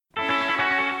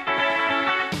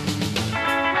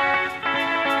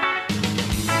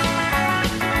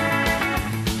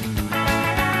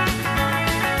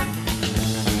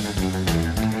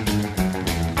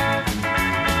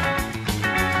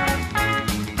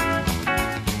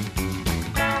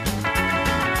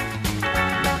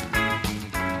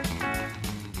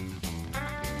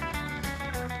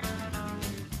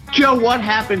Joe, what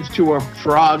happens to a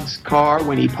frog's car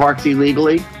when he parks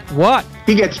illegally? What?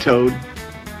 He gets towed.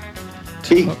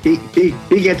 He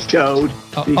gets towed.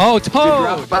 Towed.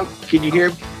 Can you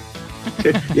hear?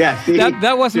 Yeah. See,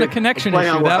 that wasn't a connection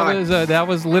issue. That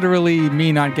was literally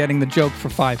me not getting the joke for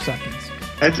 5 seconds.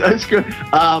 That's good.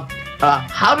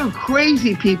 How do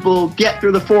crazy people get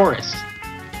through the forest?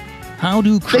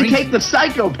 They take the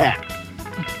psychopath.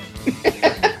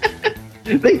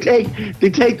 They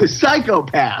take the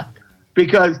psychopath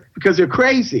because they're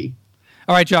crazy.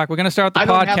 All right, Jock, we're going to start the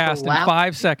podcast in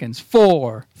 5 seconds.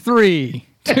 4, 3,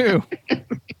 2.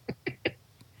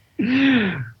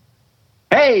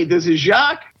 Hey, this is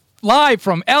Jacques. Live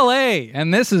from L.A.,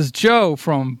 and this is Joe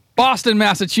from Boston,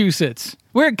 Massachusetts.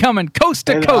 We're coming coast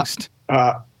to coast.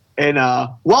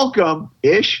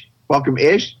 Welcome-ish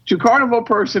to Carnival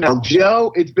Personnel.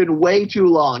 Joe, it's been way too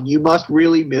long. You must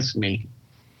really miss me.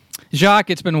 Jacques,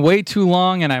 it's been way too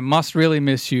long, and I must really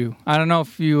miss you. I don't know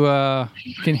if you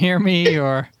can hear me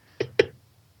or...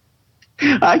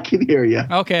 I can hear you.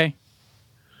 Okay.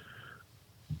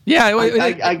 Yeah.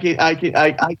 I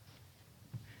can.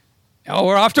 Oh,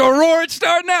 we're off to a roaring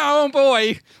start now. Oh,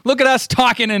 boy. Look at us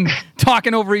talking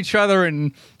over each other.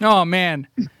 And, oh, man.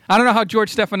 I don't know how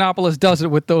George Stephanopoulos does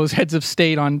it with those heads of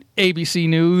state on ABC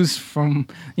News from,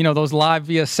 those live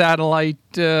via satellite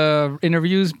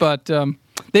interviews. But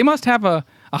they must have a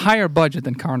higher budget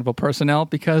than Carnival Personnel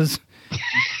because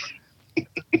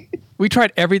we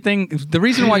tried everything. The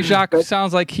reason why Jacques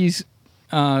sounds like he's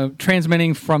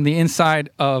transmitting from the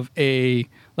inside of a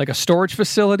storage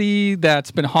facility that's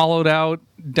been hollowed out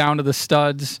down to the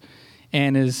studs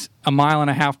and is 1.5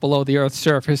 miles below the Earth's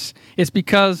surface. It's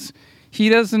because he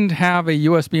doesn't have a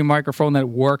USB microphone that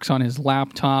works on his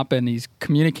laptop, and he's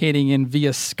communicating in via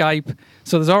Skype.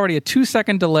 So there's already a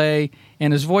 2-second delay,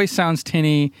 and his voice sounds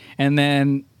tinny, and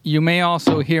then you may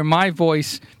also hear my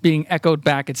voice being echoed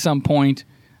back at some point,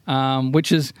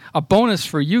 which is a bonus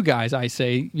for you guys, I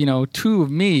say. 2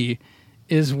 of me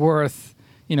is worth...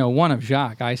 1 of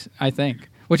Jacques, I think,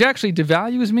 which actually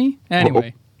devalues me.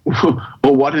 Anyway. Well,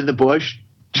 1 in the bush?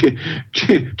 2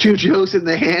 Joes in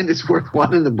the hand is worth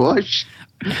 1 in the bush?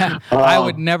 I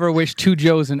would never wish 2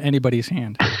 Joes in anybody's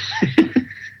hand.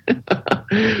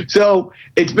 So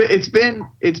it's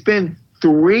been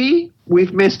 3.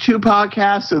 We've missed 2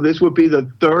 podcasts, so this would be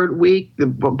the 3rd week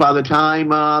by the time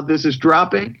this is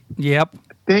dropping. Yep.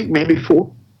 I think maybe 4.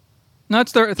 No,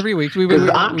 it's 3 weeks.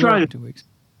 I'm trying 2 weeks.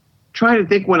 Trying to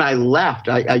think when I left.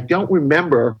 I don't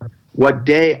remember what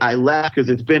day I left because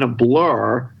it's been a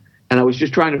blur, and I was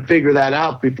just trying to figure that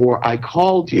out before I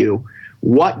called you.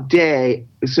 What day?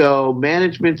 So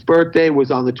management's birthday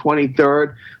was on the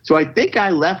 23rd, so I think I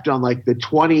left on the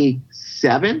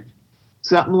 27th,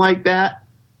 something like that.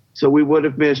 So we would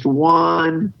have missed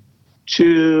 1,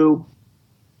 2,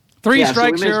 3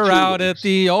 strikes. You're out at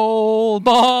the old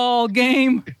ball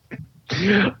game.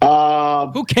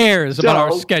 Who cares about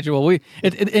our schedule? In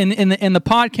the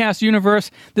podcast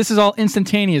universe, this is all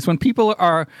instantaneous. When people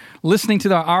are listening to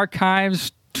the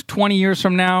archives 20 years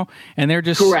from now, and they're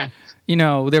just correct.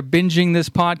 They're binging this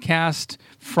podcast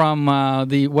from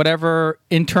the whatever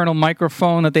internal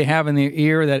microphone that they have in their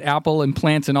ear that Apple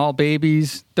implants in all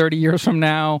babies 30 years from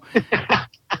now.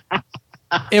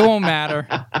 It won't matter.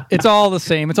 It's all the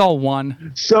same. It's all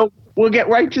one. So we'll get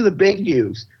right to the big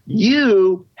news.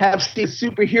 You have seen a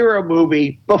superhero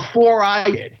movie before I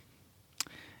did.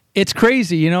 It's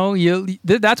crazy,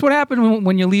 that's what happened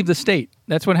when you leave the state.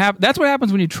 That's what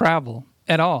happens when you travel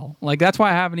at all. That's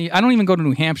why I don't even go to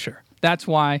New Hampshire. That's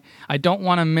why I don't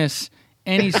want to miss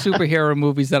any superhero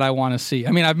movies that I want to see.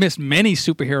 I mean, I've missed many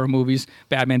superhero movies,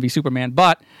 Batman v Superman,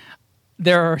 but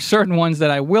there are certain ones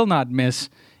that I will not miss,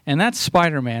 and that's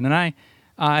Spider-Man. And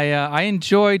I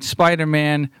enjoyed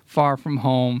Spider-Man Far From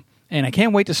Home. And I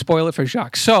can't wait to spoil it for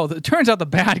Jacques. So it turns out the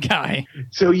bad guy.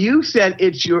 So you said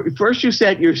you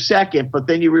said your second, but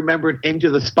then you remembered Into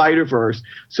the Spider-Verse.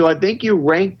 So I think you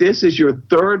ranked this as your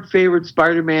 3rd favorite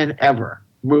Spider-Man ever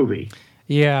movie.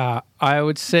 Yeah, I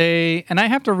would say, and I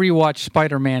have to rewatch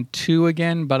Spider-Man 2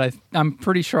 again, but I'm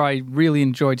pretty sure I really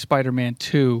enjoyed Spider-Man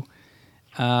 2.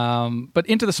 But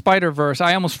Into the Spider-Verse,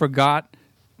 I almost forgot.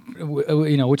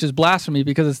 Which is blasphemy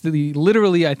because it's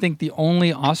literally, I think, the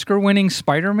only Oscar-winning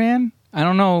Spider-Man. I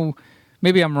don't know.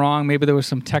 Maybe I'm wrong. Maybe there was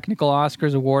some technical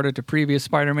Oscars awarded to previous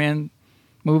Spider-Man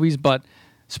movies, but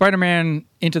Spider-Man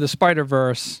Into the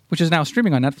Spider-Verse, which is now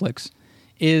streaming on Netflix,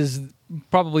 is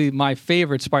probably my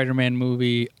favorite Spider-Man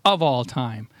movie of all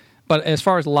time. But as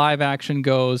far as live action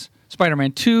goes,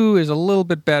 Spider-Man 2 is a little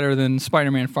bit better than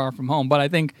Spider-Man Far From Home. But I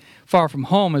think Far From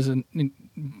Home is an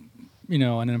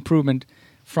improvement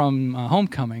from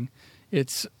Homecoming.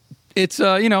 It's It's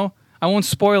you know, I won't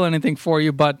spoil anything for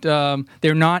you, but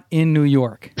they're not in New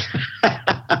York.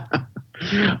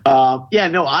 Yeah,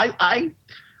 no, I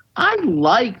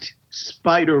liked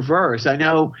Spider-Verse. I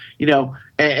know, you know,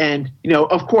 and you know,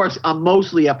 of course, I'm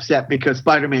mostly upset because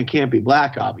Spider-Man can't be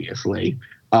black, obviously.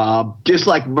 Just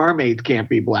like mermaids can't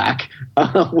be black,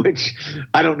 which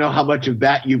I don't know how much of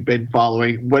that you've been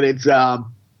following, but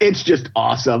it's just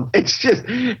awesome. It's just,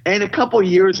 and a couple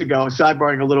years ago,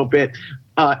 sidebarring a little bit,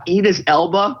 Idris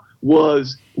Elba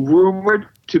was rumored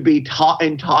to be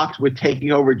in talks with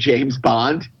taking over James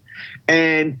Bond.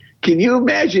 And can you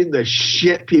imagine the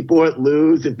shit people would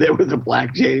lose if there was a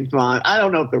black James Bond? I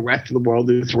don't know if the rest of the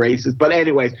world is racist, but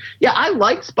anyways, yeah, I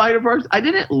liked Spider-Verse. I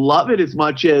didn't love it as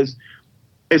much as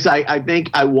I think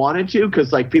I wanted to,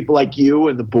 because like people like you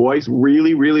and the boys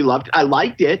really, really loved it. I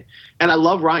liked it, and I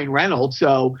love Ryan Reynolds.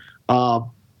 So,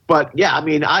 but yeah, I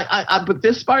mean, but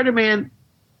this Spider-Man,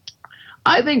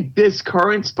 I think this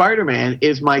current Spider-Man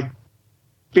is my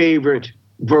favorite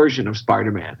version of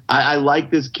Spider-Man. I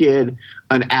like this kid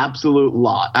an absolute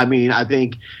lot. I mean, I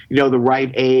think, you know, the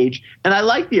right age, and I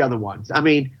like the other ones. I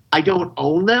mean, I don't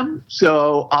own them,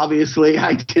 so obviously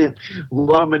I didn't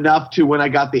love them enough to, when I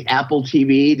got the Apple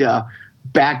TV, to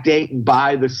backdate and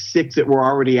buy the 6 that were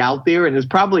already out there. And there's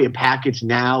probably a package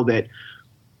now that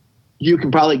you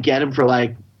can probably get them for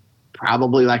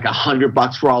probably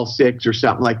 $100 for all 6 or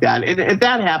something like that. And if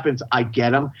that happens, I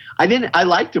get them. I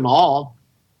liked them all.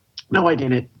 No, I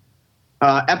didn't.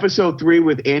 Episode 3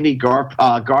 with Andy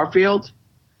Garfield.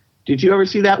 Did you ever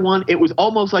see that one? It was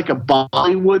almost like a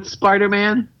Bollywood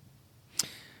Spider-Man.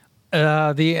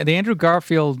 The Andrew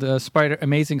Garfield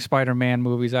Amazing Spider-Man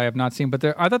movies I have not seen, but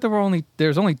I thought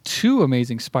there's only 2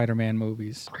 Amazing Spider-Man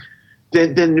movies.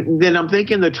 Then I'm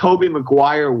thinking the Tobey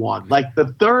Maguire one. Like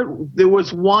the third, there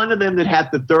was one of them that had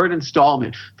the third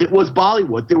installment. It was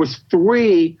Bollywood. There was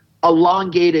 3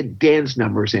 elongated dance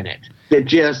numbers in it that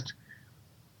just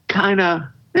kind of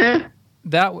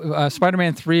That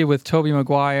Spider-Man 3 with Tobey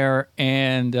Maguire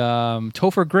and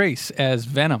Topher Grace as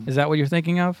Venom. Is that what you're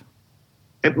thinking of?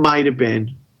 It might have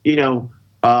been, you know,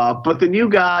 but the new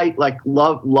guy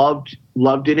loved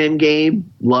it in Endgame,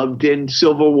 loved in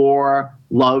Civil War,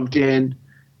 loved in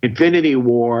Infinity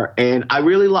War, and I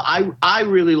really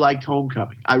liked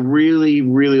Homecoming. I really,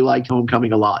 really liked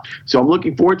Homecoming a lot. So I'm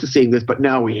looking forward to seeing this, but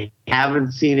no, we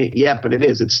haven't seen it yet, but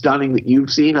it's stunning that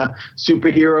you've seen a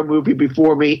superhero movie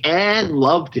before me and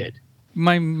loved it.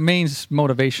 My main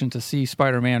motivation to see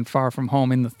Spider-Man Far From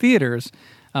Home in the theaters,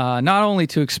 not only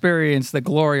to experience the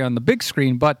glory on the big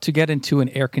screen, but to get into an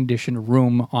air-conditioned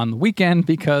room on the weekend,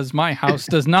 because my house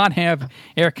does not have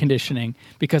air conditioning,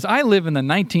 because I live in the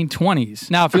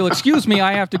 1920s. Now, if you'll excuse me,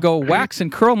 I have to go wax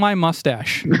and curl my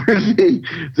mustache.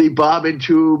 the bob and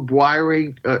tube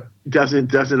wiring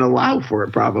doesn't allow for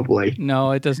it, probably.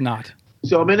 No, it does not.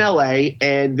 So I'm in LA,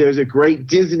 and there's a great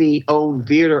Disney-owned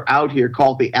theater out here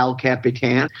called the El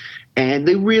Capitan, and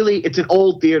it's an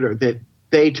old theater that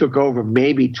they took over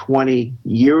maybe 20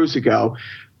 years ago,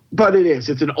 but it's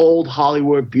an old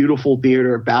Hollywood, beautiful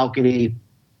theater, balcony,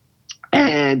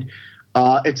 and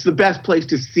it's the best place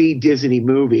to see Disney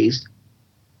movies.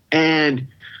 And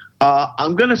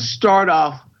I'm going to start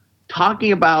off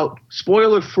talking about,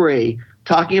 spoiler-free,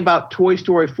 talking about Toy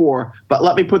Story 4, but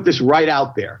let me put this right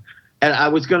out there. And I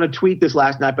was going to tweet this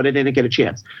last night, but I didn't get a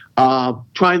chance.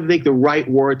 Trying to think the right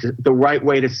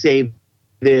way to say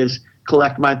this,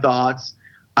 collect my thoughts.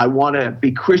 I want to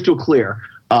be crystal clear.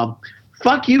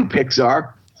 Fuck you,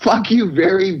 Pixar. Fuck you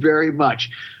very, very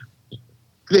much.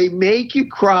 They make you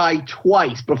cry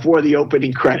twice before the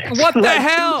opening credits. What the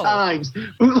hell? 2 times.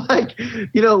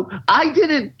 I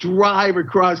didn't drive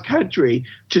across country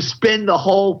to spend the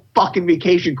whole fucking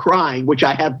vacation crying, which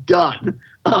I have done,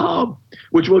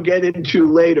 which we'll get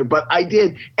into later. But I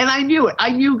did, and I knew it.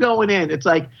 I knew going in. It's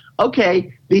like,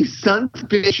 okay, these sons of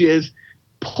bitches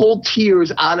pull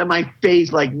tears out of my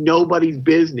face like nobody's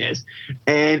business.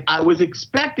 And I was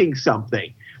expecting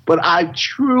something, but I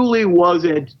truly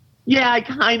wasn't. Yeah, I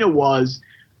kind of was.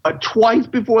 Twice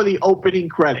before the opening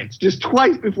credits. Just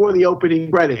twice before the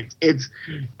opening credits. It's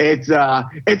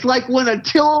like when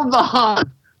Attila the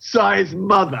Hun saw his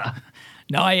mother.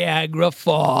 Niagara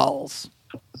Falls.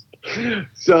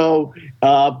 So,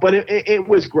 but it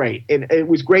was great. And it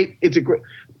was great.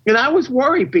 And I was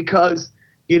worried because,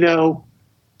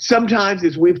 sometimes,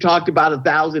 as we've talked about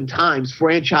 1,000 times,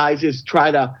 franchises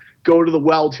try to go to the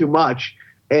well too much,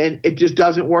 and it just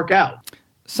doesn't work out.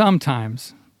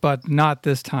 Sometimes, but not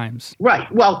this times.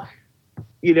 Right. Well,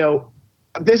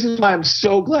 this is why I'm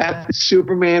so glad the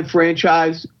Superman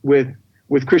franchise with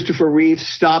Christopher Reeve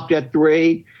stopped at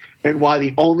 3, and why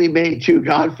they only made 2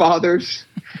 Godfathers.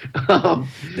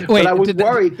 Wait, but I was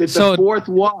worried that the fourth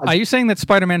one. Are you saying that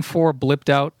Spider-Man 4 blipped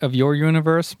out of your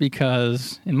universe?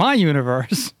 Because in my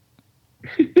universe,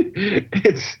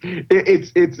 it's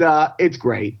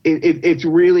great. It's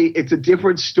really a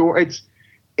different story.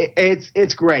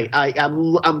 It's great.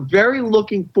 I'm very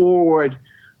looking forward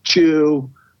to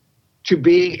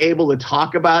being able to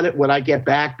talk about it when I get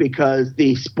back, because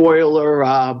the spoiler,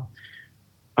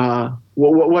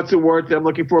 what's the word that I'm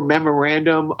looking for?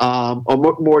 Memorandum,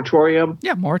 or moratorium?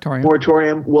 Yeah, moratorium.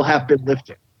 Moratorium will have been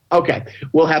lifted. Okay,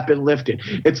 will have been lifted.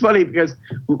 It's funny because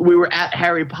we were at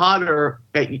Harry Potter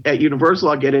at Universal,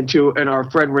 I'll get into, and our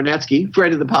friend Renetsky,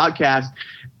 friend of the podcast,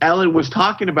 Ellen was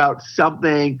talking about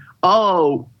something.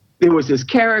 Oh, there was this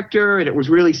character, and it was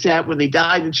really sad when they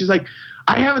died. And she's like,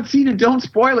 I haven't seen it, don't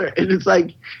spoil it. And it's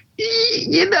like,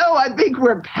 I think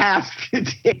we're past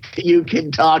it. You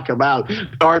can talk about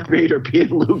Darth Vader being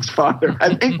Luke's father.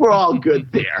 I think we're all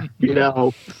good there,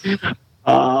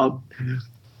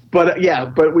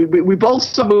 But we both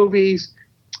saw movies.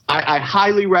 I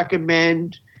highly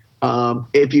recommend,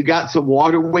 if you got some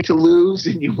water weight to lose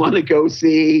and you want to go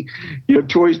see,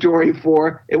 Toy Story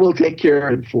 4, it will take care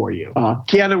of it for you.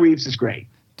 Keanu Reeves is great.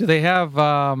 Do they have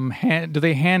do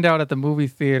they hand out at the movie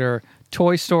theater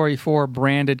Toy Story 4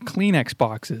 branded Kleenex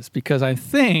boxes? Because I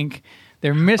think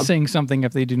they're missing something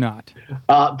if they do not.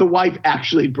 The wife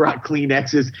actually brought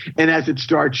Kleenexes, and as it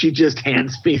starts, she just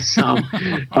hands me some.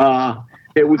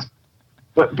 It was,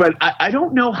 but I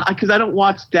don't know, because I don't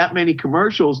watch that many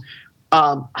commercials.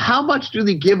 How much do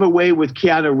they give away with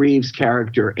Keanu Reeves'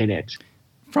 character in it?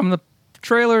 From the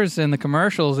trailers and the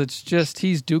commercials, it's just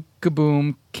he's Duke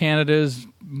Kaboom, Canada's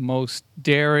most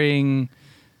daring,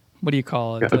 what do you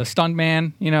call it,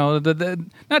 stuntman.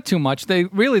 Not too much.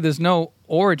 There's no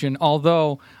origin,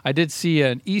 although I did see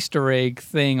an Easter egg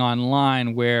thing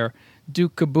online where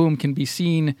Duke Kaboom can be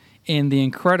seen in The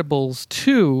Incredibles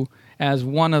 2 as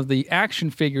one of the action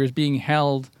figures being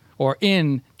held or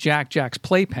in Jack's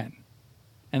playpen.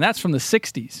 And that's from the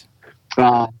 60s.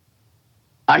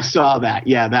 I saw that.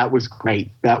 Yeah, that was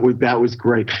great. That was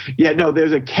great. Yeah, no,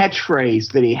 there's a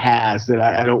catchphrase that he has that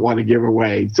I don't want to give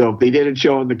away. So if they didn't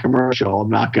show in the commercial, I'm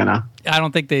not gonna. I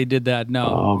don't think they did that.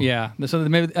 No. Yeah. So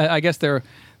maybe I guess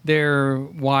they're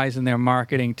wise in their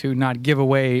marketing to not give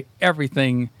away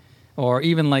everything, or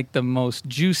even like the most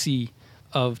juicy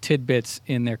of tidbits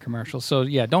in their commercials. So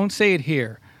yeah, don't say it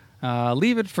here.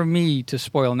 Leave it for me to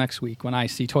spoil next week when I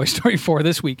see Toy Story 4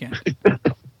 this weekend.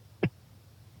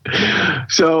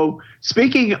 So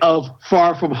speaking of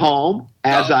Far From Home,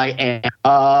 as I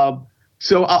am,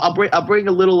 so I'll bring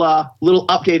a little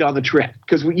update on the trip,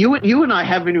 because you and I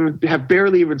have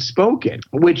barely even spoken,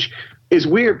 which is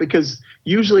weird because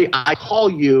usually I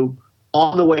call you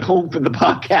on the way home from the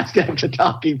podcast after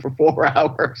talking for 4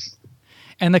 hours.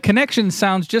 And the connection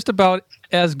sounds just about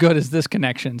as good as this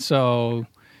connection. So,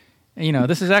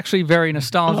 this is actually very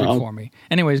nostalgic for me.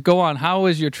 Anyways, go on. How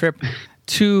was your trip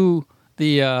to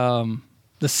the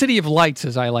City of Lights,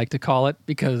 as I like to call it,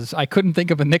 because I couldn't think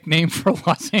of a nickname for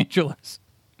Los Angeles?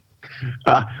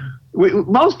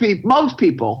 Most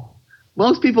people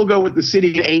go with the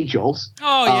City of Angels.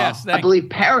 Oh yes, I believe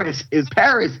Paris is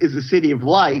the City of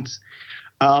Lights,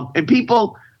 and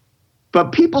people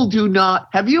do not.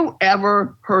 Have you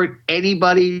ever heard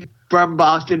anybody from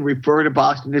Boston refer to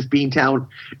Boston as Beantown,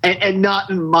 and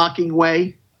not in a mocking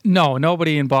way? No,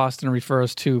 nobody in Boston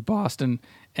refers to Boston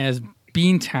as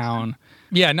Beantown.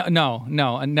 Yeah, no,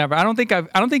 never. I don't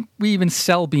think we even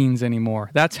sell beans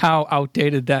anymore. That's how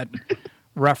outdated that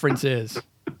reference is.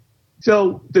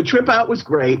 So the trip out was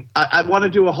great. I want to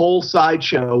do a whole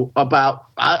sideshow about.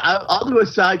 I'll do a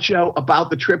sideshow about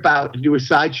the trip out and do a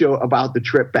sideshow about the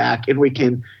trip back, and we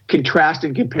can contrast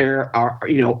and compare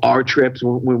our trips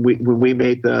when we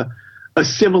made a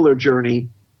similar journey.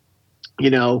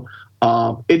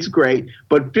 It's great,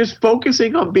 but just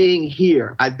focusing on being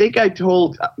here. I think I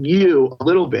told you a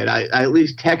little bit. I at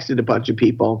least texted a bunch of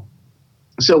people.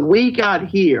 So we got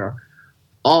here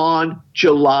on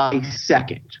July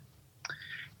 2nd,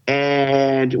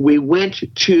 and we went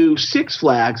to Six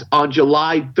Flags on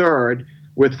July 3rd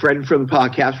with a friend from the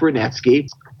podcast, Renetsky,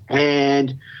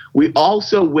 and we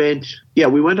also went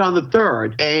on the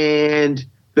 3rd, and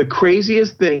the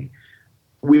craziest thing,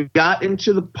 we got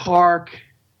into the park.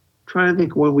 Trying to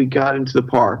think when we got into the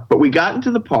park, but we got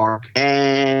into the park,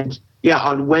 and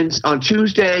on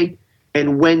Tuesday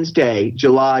and Wednesday,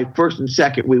 July 1st and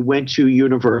 2nd, we went to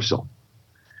Universal.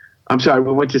 I'm sorry,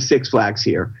 we went to Six Flags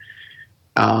here.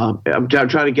 I'm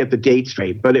trying to get the date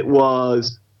straight, but it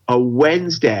was a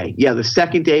Wednesday. Yeah, the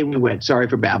second day we went. Sorry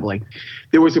for babbling.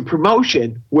 There was a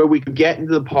promotion where we could get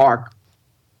into the park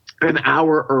an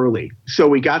hour early. So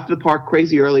we got to the park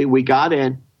crazy early. We got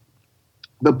in.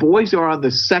 The boys are on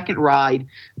the second ride,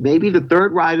 maybe the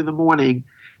third ride in the morning,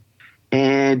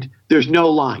 and there's no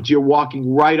lines. You're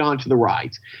walking right onto the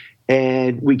rides.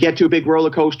 And we get to a big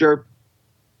roller coaster.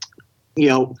 You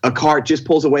know, a cart just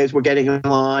pulls away as we're getting in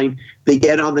line. They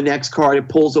get on the next cart, it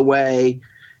pulls away.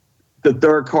 The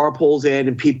third car pulls in,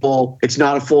 and people, it's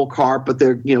not a full cart, but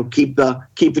they're, you know, keep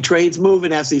the trains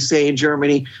moving, as they say in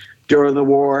Germany during the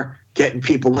war, getting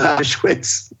people out of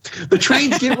Auschwitz. The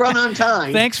trains did run on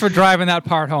time. Thanks for driving that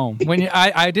part home. When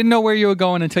I didn't know where you were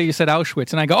going until you said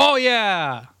Auschwitz, and I go, oh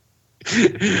yeah.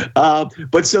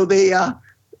 But so they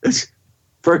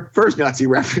first Nazi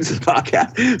reference in the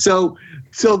podcast. So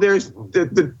there's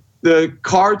the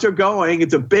cars are going.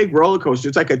 It's a big roller coaster.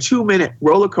 It's like a 2-minute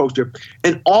roller coaster,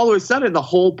 and all of a sudden the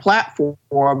whole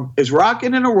platform is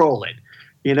rocking and a rolling,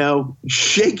 you know,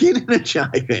 shaking and a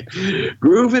jiving,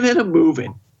 grooving and a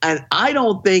moving. And I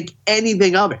don't think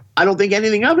anything of it. I don't think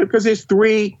anything of it because there's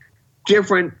 3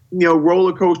 different, you know,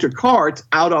 roller coaster carts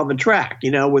out on the track, you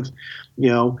know, with, you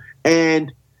know,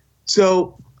 and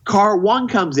so car 1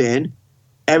 comes in.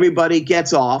 Everybody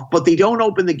gets off, but they don't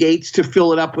open the gates to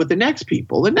fill it up with the next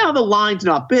people. And now the line's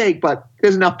not big, but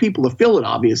there's enough people to fill it,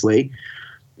 obviously.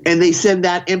 And they send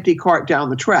that empty cart down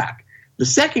the track. The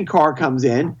second car comes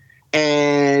in,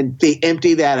 and they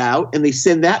empty that out, and they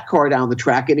send that car down the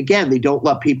track. And again, they don't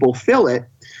let people fill it.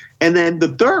 And then the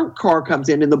third car comes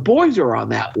in, and the boys are on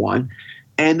that one,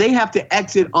 and they have to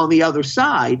exit on the other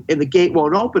side, and the gate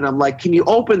won't open. I'm like, can you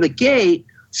open the gate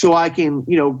so I can,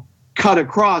 you know, cut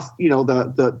across, you know,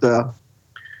 the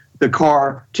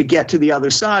car to get to the other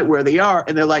side where they are?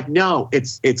 And they're like, no,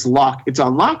 it's locked. It's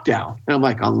on lockdown. And I'm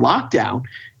like, on lockdown?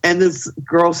 And this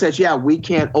girl says, yeah, we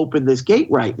can't open this gate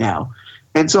right now.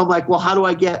 And so I'm like, well, how do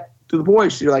I get to the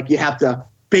boys? So you're like, you have to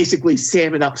basically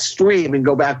salmon upstream and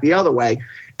go back the other way.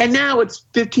 And now it's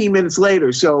 15 minutes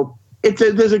later. So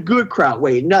there's a good crowd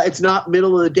waiting. No, it's not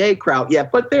middle of the day crowd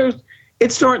yet, but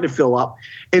it's starting to fill up.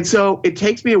 And so it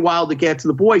takes me a while to get to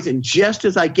the boys. And just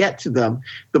as I get to them,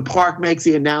 the park makes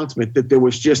the announcement that there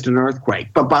was just an earthquake.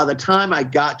 But by the time I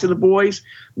got to the boys,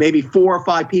 maybe 4 or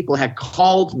 5 people had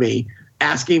called me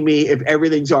asking me if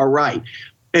everything's all right.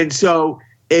 And so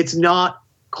it's not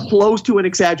close to an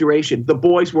exaggeration. The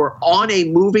boys were on a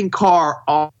moving car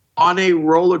on a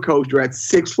roller coaster at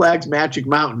Six Flags Magic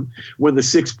Mountain when the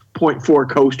 6.4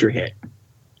 coaster hit.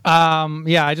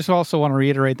 Yeah, I just also want to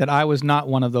reiterate that I was not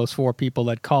one of those 4 people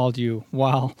that called you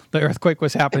while the earthquake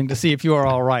was happening to see if you were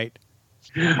all right.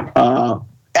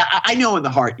 I know in the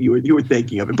heart you were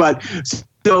thinking of it, but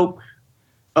so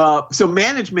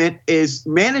management is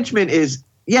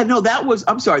yeah, no,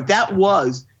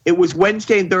 it was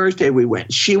Wednesday and Thursday we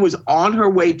went. She was on her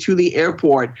way to the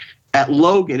airport at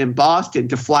Logan in Boston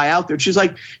to fly out there. She's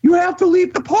like, you have to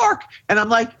leave the park. And I'm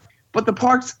like, but the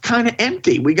park's kind of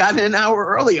empty. We got in an hour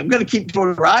early. I'm going to keep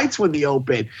doing rides when they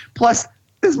open. Plus,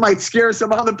 this might scare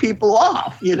some other people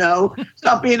off, you know.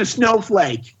 Stop being a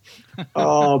snowflake.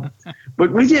 But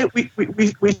we did.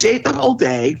 We stayed the whole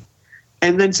day.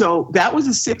 And then so that was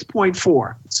a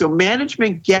 6.4. So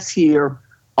management gets here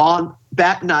on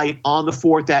that night, on the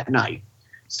 4th at night.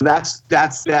 So that's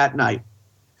that night.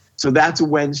 So that's a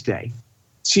Wednesday.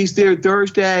 She's there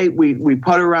Thursday. We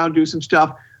putt around, do some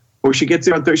stuff. Or she gets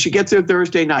there on Thursday. She gets there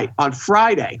Thursday night. On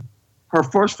Friday, her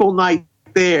first full night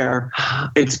there,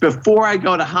 it's before I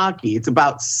go to hockey. It's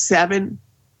about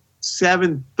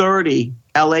 7:30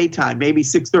 LA time, maybe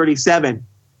 6:37.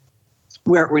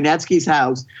 We're at Renetsky's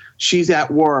house. She's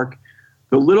at work.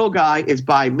 The little guy is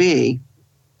by me,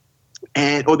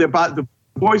 the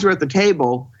boys are at the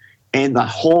table, and the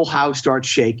whole house starts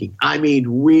shaking. I mean,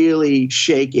 really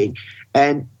shaking.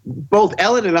 And both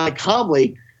Ellen and I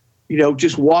calmly, you know,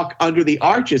 just walk under the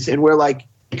arches, and we're like,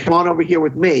 come on over here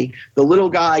with me. The little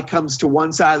guy comes to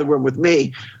one side of the room with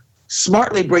me,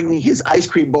 smartly bringing his ice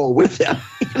cream bowl with him.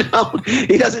 You know,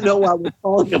 he doesn't know why we're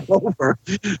calling him over.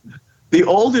 The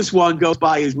oldest one goes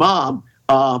by his mom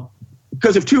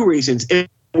because of 2 reasons. It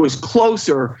was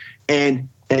closer, and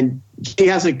she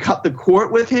hasn't cut the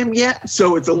cord with him yet,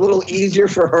 so it's a little easier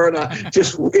for her to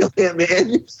just reel him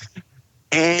in.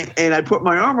 And I put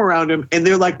my arm around him, and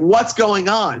they're like, what's going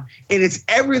on? And it's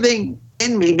everything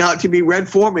in me not to be Red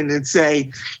Foreman and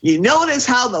say, you notice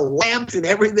how the lamps and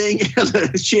everything,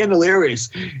 the chandelier is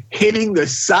hitting the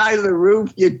side of the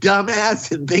roof, you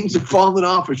dumbass, and things are falling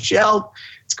off a shelf.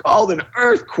 It's called an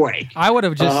earthquake. I would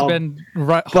have just been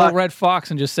whole Red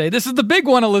Fox and just say, this is the big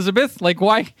one, Elizabeth. Like,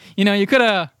 why? You know, you could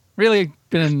have really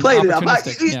been played it up.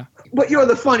 Yeah. But you're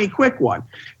the funny, quick one.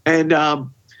 And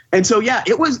so, yeah,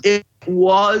 it was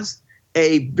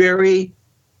a very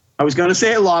I was going to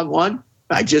say a long one.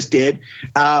 I just did.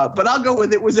 But I'll go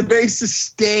with it was a very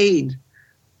sustained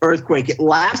earthquake. It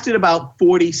lasted about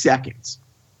 40 seconds.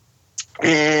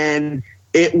 And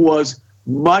it was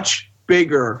much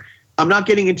bigger. I'm not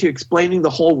getting into explaining the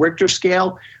whole Richter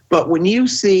scale, but when you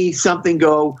see something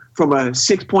go from a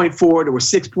 6.4 to a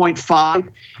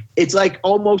 6.5, it's like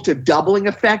almost a doubling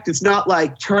effect. It's not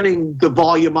like turning the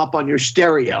volume up on your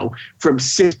stereo from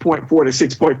 6.4 to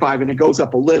 6.5 and it goes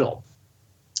up a little.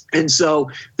 And so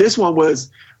this one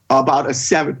was about a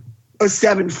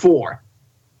 7.4.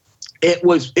 It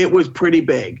was pretty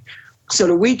big. So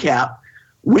to recap,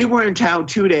 we were in town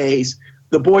 2 days.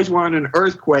 The boys were on an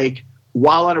earthquake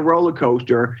while on a roller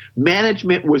coaster.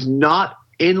 Management was not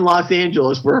in Los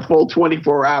Angeles for a full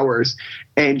 24 hours,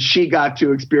 and she got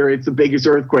to experience the biggest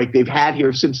earthquake they've had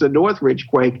here since the Northridge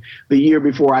quake the year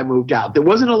before I moved out. There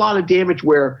wasn't a lot of damage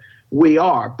where we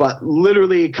are, but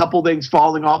literally a couple things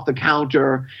falling off the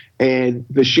counter and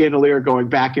the chandelier going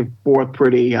back and forth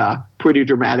pretty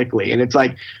dramatically. And it's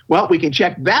like, well, we can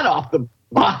check that off the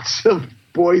box of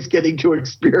boys getting to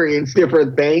experience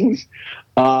different things.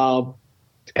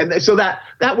 And so that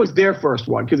was their first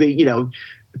one, because they,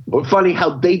 funny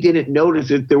how they didn't notice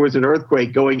that there was an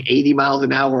earthquake going 80 miles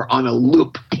an hour on a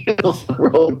loop,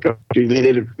 roller coaster. They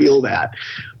didn't feel that.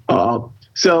 And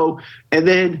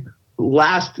then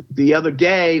the other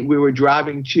day, we were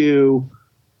driving to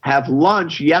have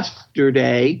lunch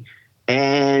yesterday,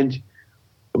 and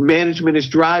management is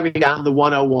driving down the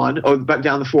 101 or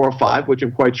down the 405, which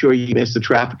I'm quite sure you missed the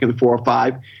traffic in the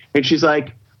 405. And she's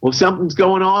like, well, something's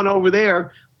going on over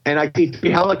there. And I see 3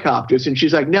 helicopters. And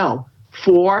she's like, no,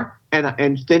 4. And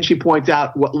then she points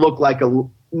out what looked like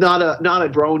not a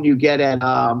drone you get at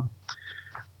I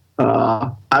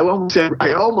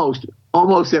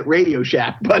almost said Radio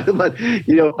Shack, but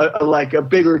like a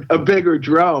bigger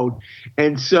drone.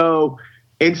 And so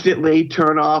instantly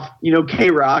turn off,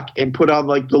 K-Rock and put on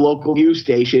like the local news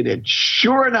station. And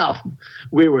sure enough,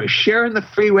 we were sharing the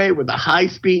freeway with a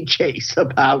high-speed chase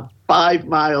about 5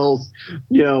 miles,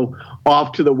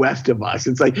 off to the west of us.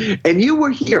 It's like, and you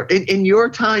were here in your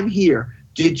time here.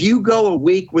 Did you go a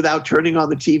week without turning on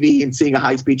the TV and seeing a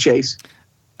high-speed chase?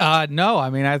 No, I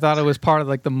mean, I thought it was part of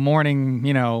like the morning,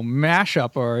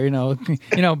 mashup or,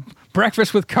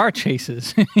 breakfast with car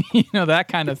chases, that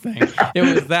kind of thing. It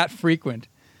was that frequent.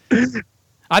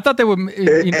 I thought they were,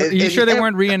 you sure they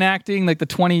weren't reenacting like the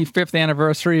 25th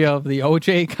anniversary of the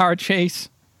OJ car chase?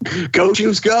 Go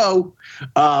Juice, go.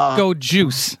 Go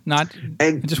Juice, not,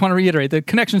 I just want to reiterate, the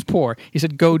connection's poor. He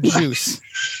said, go Juice.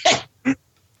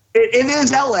 It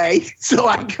is LA, so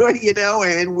I could,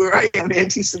 and where I am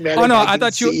anti-Semitic. Oh no, I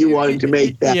thought you wanted to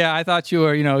make that. Yeah, I thought you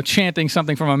were, chanting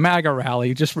something from a MAGA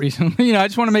rally just recently. I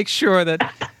just want to make sure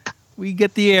that we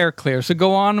get the air clear. So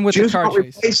go on with Jews the car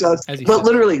chase. But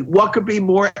literally, what could be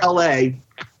more LA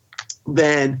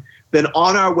than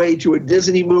on our way to a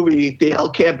Disney movie, the El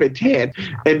Capitan,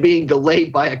 and being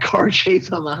delayed by a car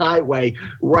chase on the highway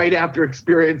right after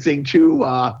experiencing two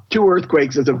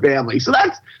earthquakes as a family. So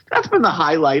that's been the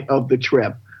highlight of the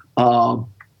trip so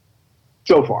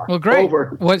far. Well, great.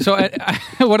 Over. What are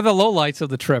the lowlights of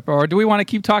the trip? Or do we want to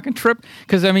keep talking trip?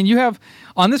 Because, I mean, you have,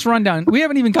 on this rundown, we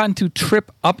haven't even gotten to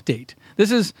trip update. This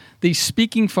is the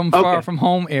speaking from far from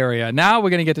home area. Now we're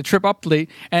going to get to trip update.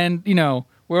 And,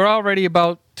 we're already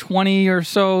about 20 or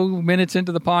so minutes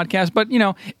into the podcast. But,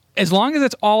 as long as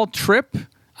it's all trip,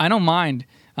 I don't mind.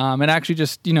 It actually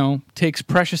just, takes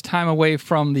precious time away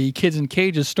from the kids in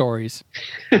cages stories.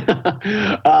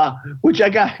 Which I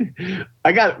got.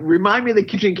 Remind me of the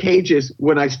kids in cages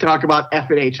when I talk about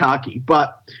F&H hockey.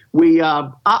 But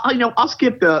I'll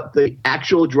skip the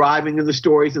actual driving and the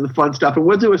stories and the fun stuff, and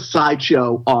we'll do a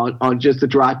sideshow on just the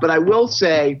drive. But I will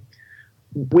say,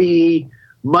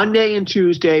 Monday and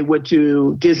Tuesday went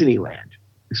to Disneyland.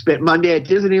 Spent Monday at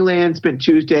Disneyland. Spent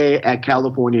Tuesday at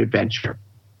California Adventure.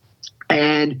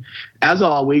 And as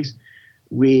always,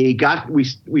 we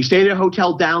stayed at a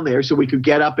hotel down there so we could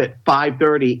get up at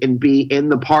 5:30 and be in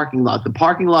the parking lot. The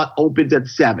parking lot opens at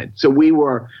 7. So we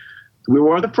were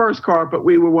the first car, but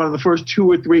we were one of the first 2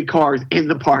 or 3 cars in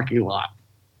the parking lot.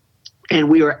 And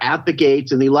we were at the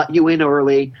gates, and they let you in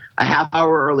early, a half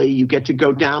hour early. You get to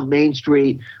go down Main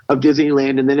Street of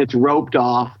Disneyland, and then it's roped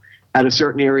off at a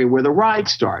certain area where the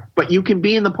rides start. But you can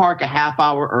be in the park a half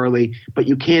hour early, but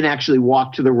you can't actually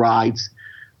walk to the rides.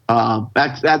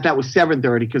 That was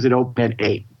 7:30 because it opened at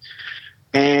 8.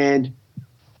 And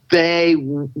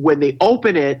when they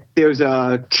open it, there's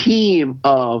a team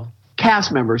of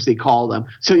cast members, they call them,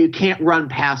 so you can't run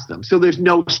past them. So there's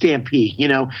no stampede.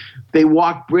 They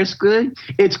walk briskly.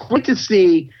 It's great to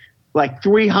see like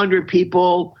 300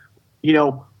 people,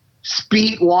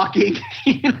 speed walking,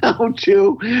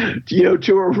 to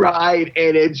a ride,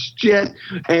 and it's just,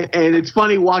 and it's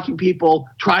funny watching people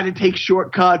try to take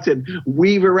shortcuts and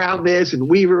weave around this and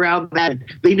weave around that.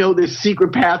 They know this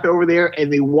secret path over there,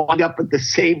 and they wind up at the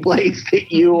same place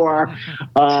that you are.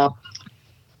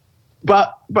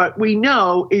 But we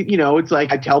know, it's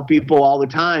like I tell people all the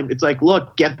time. It's like,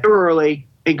 look, get there early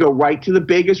and go right to the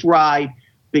biggest ride,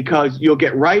 because you'll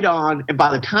get right on, and by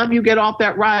the time you get off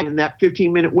that ride in that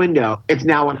 15-minute window, it's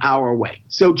now an hour away.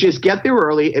 So just get there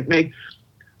early.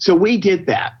 So we did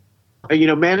that.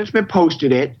 Management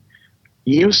posted it.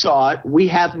 You saw it. We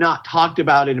have not talked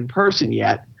about it in person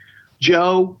yet.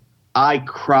 Joe, I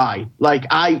cried. Like,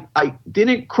 I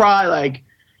didn't cry like,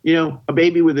 a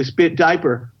baby with a spit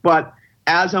diaper, but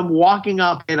as I'm walking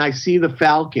up and I see the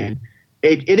Falcon,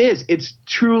 it's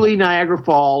truly Niagara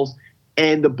Falls.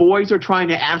 And the boys are trying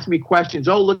to ask me questions.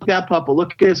 Oh, look at that, Papa.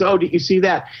 Look at this. Oh, did you see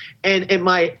that? And in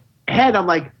my head, I'm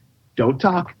like, don't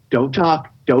talk, don't talk,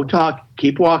 don't talk.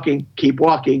 Keep walking, keep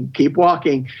walking, keep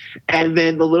walking. And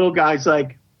then the little guy's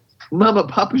like, Mama,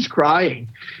 Papa's crying.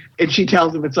 And she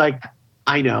tells him, it's like,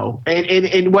 I know.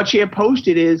 And what she had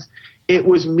posted is, it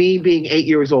was me being 8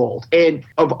 years old. And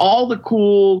of all the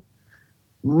cool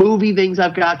movie things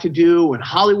I've got to do and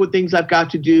Hollywood things I've got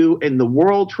to do and the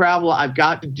world travel I've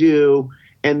got to do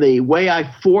and the way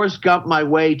I Forrest Gump my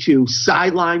way to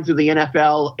sidelines of the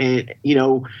NFL and,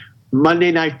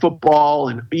 Monday Night Football,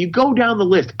 and you go down the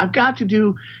list. I've got to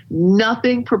do.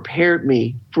 Nothing prepared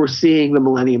me for seeing the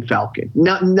Millennium Falcon.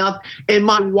 In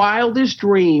my wildest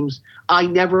dreams, I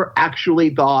never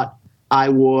actually thought I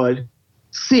would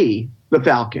see the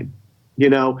Falcon.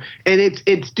 And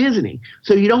it's Disney,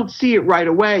 so you don't see it right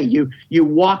away. You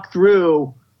walk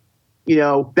through,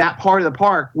 that part of the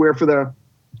park where for the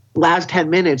last 10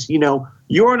 minutes,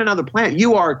 you're on another planet.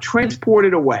 You are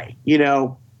transported away,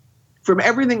 from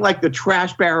everything like the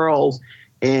trash barrels,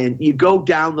 and you go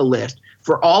down the list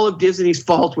for all of Disney's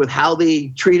faults with how they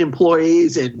treat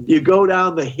employees, and you go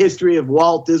down the history of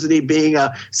Walt Disney being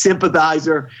a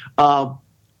sympathizer.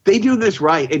 They do this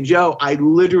right, and Joe, I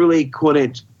literally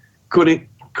couldn't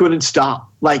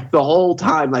stop, like the whole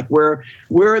time. Like we're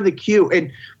in the queue,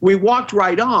 and we walked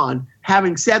right on.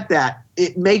 Having said that,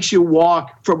 it makes you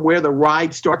walk from where the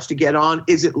ride starts to get on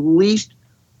is at least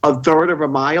a third of a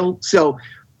mile. So,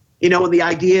 and the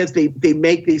idea is they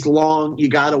make these long, you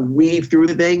got to weave through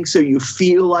the thing so you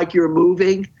feel like you're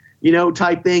moving,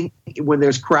 type thing when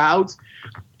there's crowds.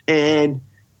 And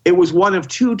it was one of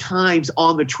 2 times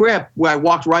on the trip where I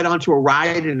walked right onto a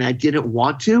ride and I didn't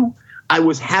want to. I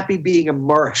was happy being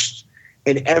immersed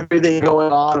in everything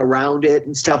going on around it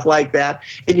and stuff like that.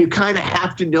 And you kind of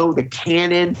have to know the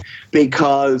canon,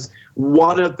 because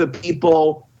one of the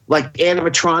people, like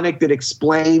animatronic, that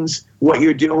explains what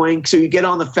you're doing. So you get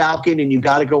on the Falcon and you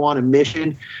got to go on a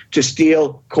mission to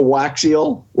steal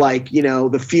coaxial, like,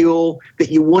 the fuel that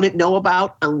you wouldn't know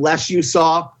about unless you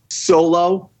saw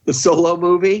Solo, the Solo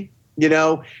movie.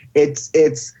 It's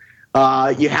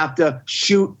you have to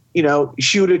shoot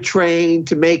a train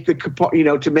to make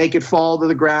to make it fall to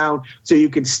the ground so you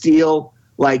can steal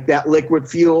like that liquid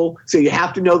fuel. So you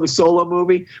have to know the Solo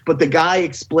movie. But the guy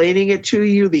explaining it to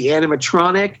you, the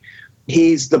animatronic,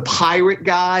 he's the pirate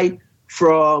guy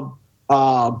from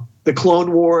the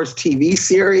Clone Wars TV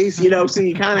series, so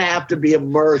you kind of have to be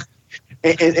immersed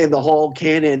in the whole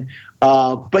canon.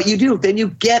 But you do. Then you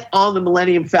get on the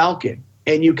Millennium Falcon,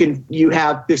 and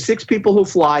there's 6 people who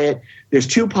fly it. There's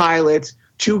 2 pilots,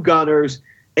 2 gunners,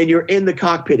 and you're in the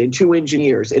cockpit, and 2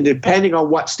 engineers. And depending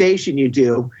on what station you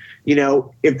do,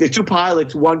 if there's 2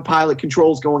 pilots, 1 pilot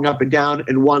controls going up and down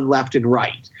and 1 left and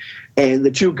right. And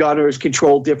the 2 gunners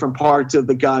control different parts of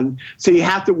the gun. So you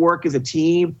have to work as a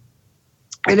team.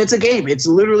 And it's a game. It's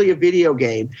literally a video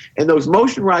game. And those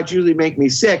motion rides usually make me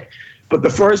sick. But the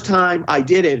first time I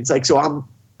did it, it's like, so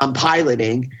I'm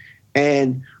piloting.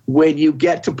 And when you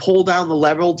get to pull down the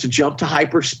level to jump to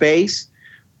hyperspace,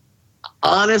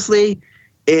 honestly,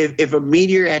 if a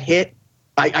meteor had hit,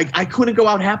 I couldn't go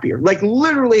out happier. Like,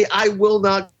 literally, I will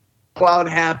not go out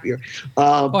happier.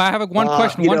 I have one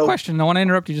question. One question. I want to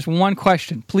interrupt you. Just one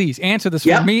question. Please answer this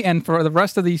for me and for the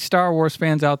rest of the Star Wars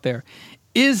fans out there.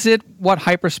 Is it what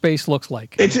hyperspace looks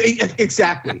like?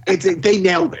 Exactly. They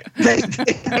nailed it.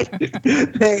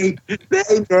 They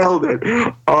nailed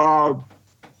it.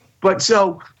 But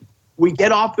so we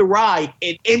get off the ride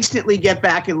and instantly get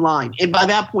back in line. And by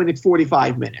that point, it's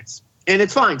 45 minutes. And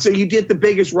it's fine. So you did the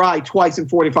biggest ride twice in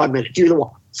 45 minutes. You're the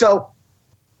one. So,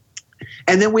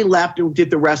 and then we left and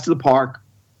did the rest of the park.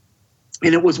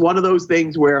 And it was one of those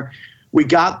things where we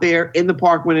got there in the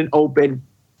park when it opened.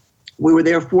 We were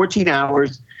there 14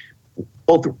 hours.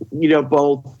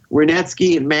 both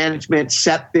Renetsky and management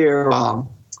set their what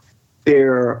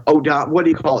do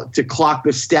you call it, to clock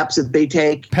the steps that they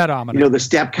take? Pedometer. The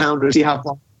step counter to see how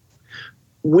far.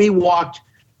 We walked.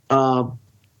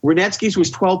 Renetsky's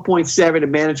was 12.7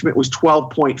 and management was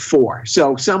 12.4.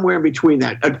 So somewhere in between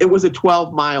that. It was a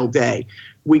 12-mile day.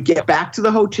 We get back to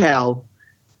the hotel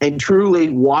and truly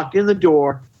walked in the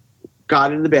door,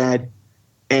 got in the bed,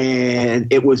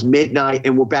 and it was midnight,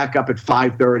 and we're back up at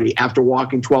 5:30 after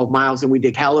walking 12 miles. And we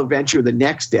did Hell Adventure the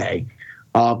next day,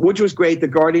 which was great. The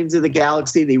Guardians of the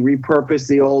Galaxy, they repurposed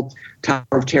the old Tower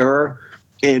of Terror,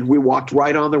 and we walked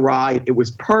right on the ride. It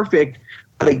was perfect.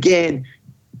 But again,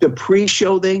 the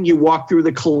pre-show thing, you walk through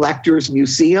the Collector's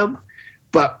Museum,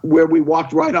 but where we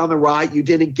walked right on the ride, you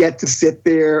didn't get to sit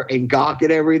there and gawk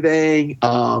at everything.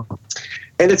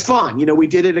 And it's fun. We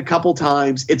did it a couple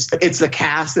times. It's the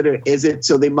cast that it isn't,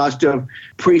 so they must have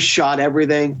pre-shot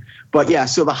everything. But yeah,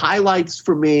 so the highlights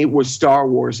for me was Star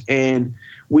Wars, and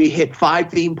we hit 5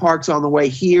 theme parks on the way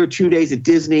here, 2 days at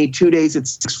Disney, 2 days at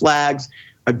Six Flags,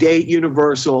 a day at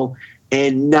Universal,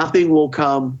 and nothing will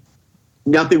come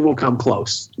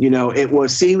close. It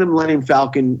was seeing the Millennium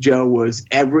Falcon, Joe, was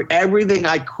everything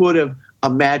I could have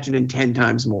imagined and 10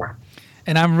 times more.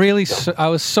 And I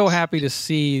was so happy to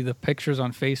see the pictures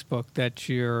on Facebook that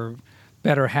your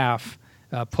better half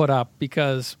put up,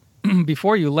 because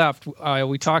before you left,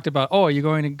 we talked about, are you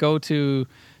going to go to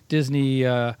Disney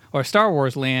or Star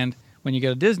Wars Land when you go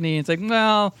to Disney? And it's like,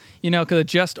 well, because it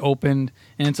just opened.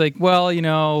 And it's like, well,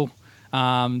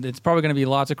 it's probably going to be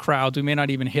lots of crowds. We may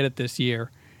not even hit it this year.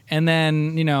 And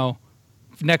then,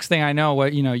 next thing I know,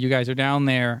 you guys are down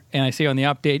there, and I see on the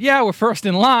update, yeah, we're first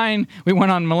in line. We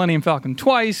went on Millennium Falcon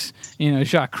twice.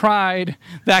 Jacques cried,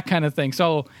 that kind of thing.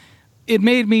 So it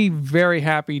made me very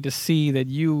happy to see that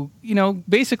you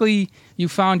basically you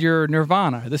found your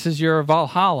nirvana. This is your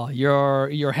Valhalla,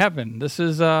 your heaven. This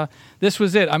was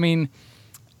it. I mean,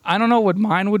 I don't know what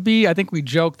mine would be. I think we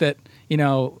joked that,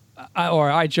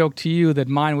 I joked to you that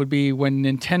mine would be when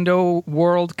Nintendo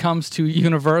World comes to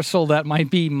Universal. That might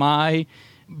be my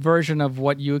version of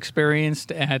what you experienced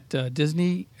at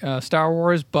Disney Star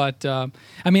Wars. But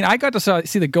I got to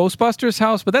see the Ghostbusters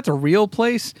house, but that's a real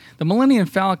place. The Millennium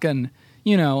Falcon,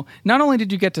 not only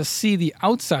did you get to see the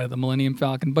outside of the Millennium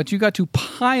Falcon, but you got to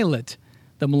pilot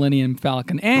the Millennium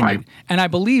Falcon, and right. And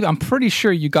I'm pretty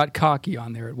sure you got cocky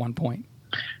on there at one point.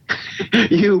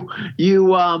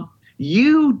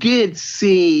 You did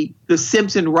see the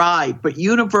Simpson ride, but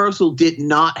Universal did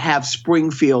not have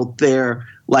Springfield there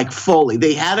like fully.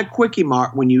 They had a Quickie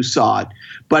Mart when you saw it,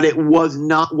 but it was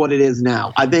not what it is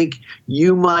now. I think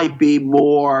you might be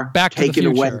more Back to taken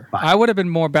the away Future. by it. I would have been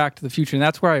more Back to the Future, and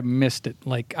that's where I missed it.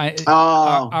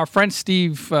 Our friend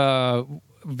Steve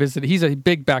visited. He's a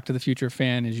big Back to the Future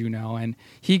fan, as you know, and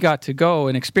he got to go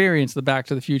and experience the Back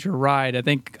to the Future ride, I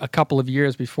think a couple of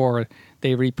years before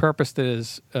they repurposed it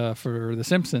as for The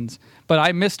Simpsons. But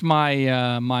I missed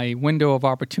my my window of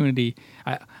opportunity.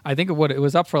 I think it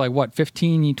was up for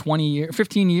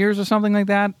 15 years or something like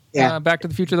that. Yeah. Back to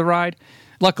the Future, the ride.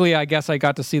 Luckily, I guess I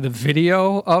got to see the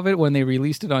video of it when they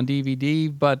released it on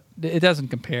DVD, but it doesn't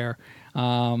compare.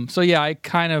 So yeah, I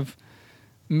kind of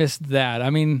missed that. I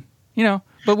mean,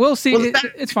 but we'll see.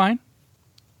 It's fine.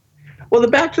 Well, the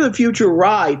Back to the Future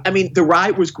ride, the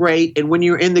ride was great, and when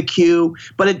you're in the queue,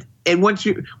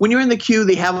 when you're in the queue,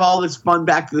 they have all this fun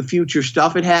Back to the Future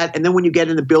stuff it had, and then when you get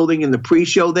in the building and the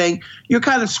pre-show thing, you're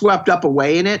kind of swept up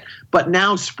away in it. But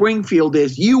now Springfield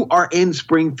you are in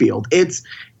Springfield. It's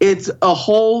a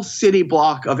whole city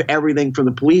block of everything from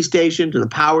the police station to the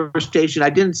power station.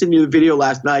 I didn't send you the video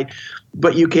last night,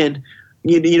 but you can.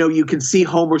 You can see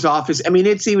Homer's office.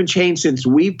 It's even changed since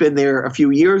we've been there a few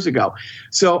years ago.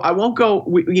 So I won't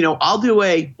go, I'll do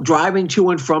a driving to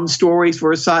and from stories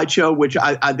for a sideshow, which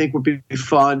I think would be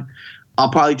fun. I'll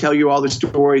probably tell you all the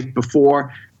stories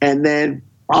before, and then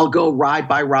I'll go ride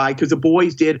by ride, because the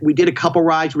boys we did a couple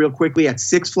rides real quickly at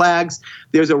Six Flags.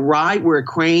 There's a ride where a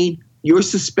crane, you're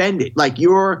suspended.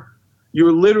 You're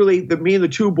literally, me and the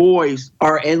two boys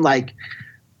are in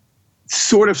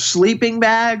sort of sleeping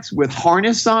bags with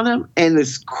harness on them, and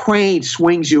this crane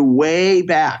swings you way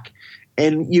back,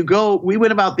 and we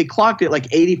went they clocked it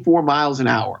 84 miles an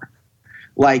hour,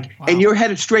 wow. And you're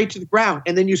headed straight to the ground,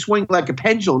 and then you swing like a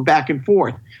pendulum back and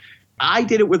forth. I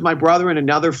did it with my brother and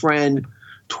another friend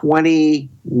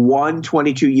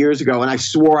 22 years ago, and I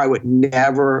swore I would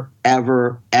never,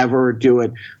 ever, ever do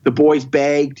it. The boys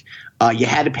begged. You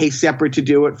had to pay separate to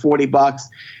do it, $40.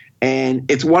 And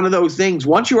it's one of those things,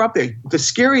 once you're up there, the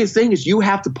scariest thing is you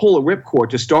have to pull a ripcord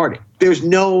to start it. There's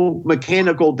no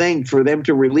mechanical thing for them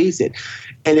to release it.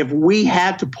 And if we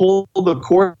had to pull the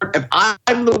cord, if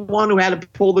I'm the one who had to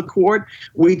pull the cord,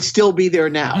 we'd still be there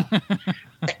now.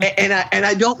 and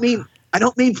I don't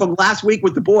mean from last week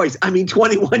with the boys. I mean,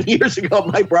 21 years ago,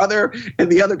 my brother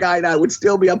and the other guy and I would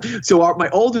still be up. So my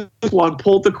oldest one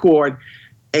pulled the cord.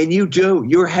 And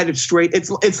you're headed straight.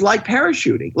 It's like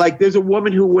parachuting. Like there's a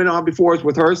woman who went on before us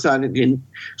with her son, and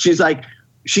she's like,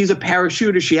 she's a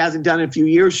parachuter. She hasn't done it in a few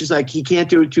years. She's like, he can't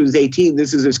do it till he's 18.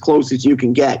 This is as close as you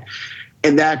can get.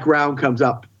 And that ground comes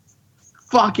up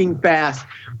fucking fast.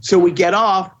 So we get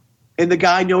off, and the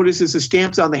guy notices the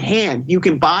stamps on the hand. You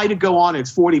can buy to go on.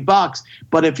 It's $40.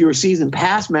 But if you're a season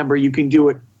pass member, you can do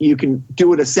it. You can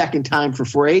do it a second time for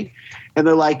free. And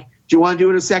they're like, do you want to do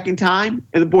it a second time?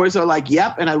 And the boys are like,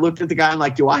 yep. And I looked at the guy and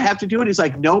like, do I have to do it? He's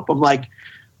like, nope. I'm like,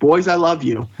 boys, I love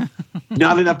you.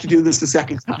 Not enough to do this the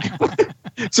second time.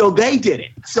 So they did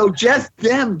it. So just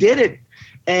them did it.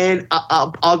 And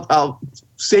I'll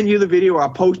send you the video, or I'll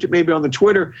post it maybe on the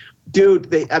Twitter. Dude,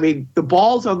 the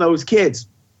balls on those kids.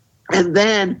 And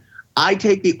then I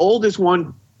take the oldest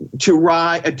one to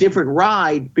ride a different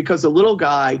ride because the little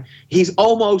guy, he's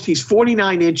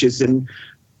 49 inches, and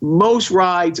most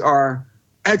rides are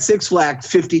at Six Flags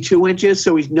 52 inches,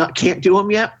 so can't do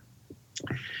them yet.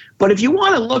 But if you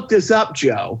want to look this up,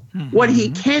 Joe, what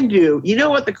he can do, you know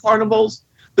what the carnivals,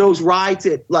 those rides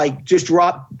that like just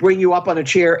bring you up on a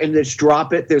chair and just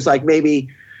drop it. There's like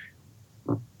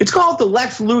it's called the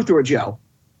Lex Luthor, Joe.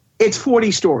 It's 40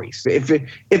 stories. If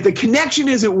the connection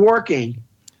isn't working,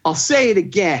 I'll say it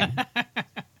again.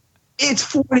 It's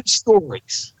 40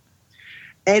 stories.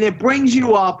 And it brings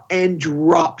you up and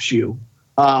drops you.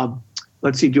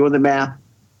 Let's see, doing the math.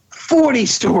 40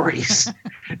 stories.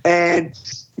 And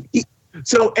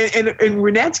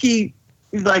Renetsky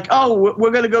is like, oh,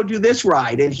 we're going to go do this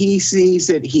ride. And he sees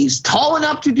that he's tall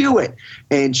enough to do it.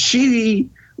 And she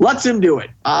lets him do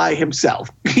it, himself,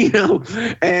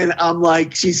 And I'm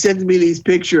like, she sends me these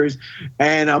pictures.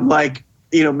 And I'm like,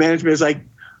 management is like,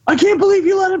 I can't believe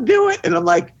you let him do it. And I'm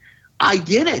like, I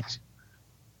did it.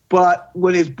 But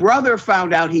when his brother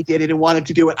found out he did it and wanted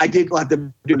to do it, I did let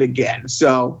them do it again.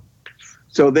 So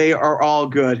they are all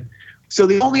good. So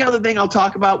the only other thing I'll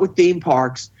talk about with theme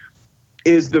parks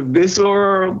is the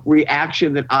visceral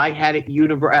reaction that I had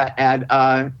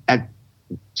at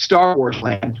Star Wars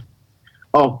Land.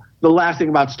 Oh, the last thing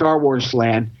about Star Wars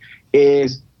Land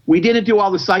is we didn't do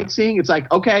all the sightseeing. It's like,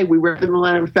 okay, we were in the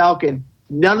Millennium Falcon.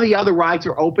 None of the other rides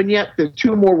are open yet. There's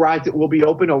 2 more rides that will be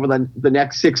open over the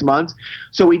next 6 months.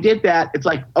 So we did that. It's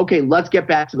like, okay, let's get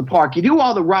back to the park. You do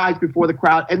all the rides before the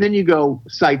crowd, and then you go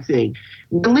sightseeing.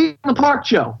 We're leaving the park,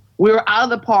 Joe. We were out of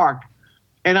the park,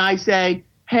 and I say,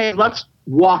 hey, let's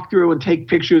walk through and take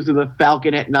pictures of the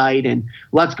Falcon at night, and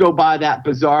let's go by that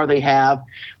bazaar they have,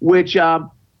 which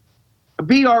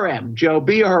BRM, Joe,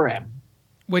 BRM.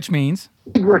 Which means?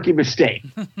 Big rookie mistake.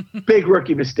 Big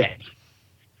rookie mistake.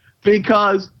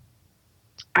 Because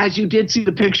as you did see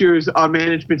the pictures on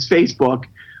management's Facebook,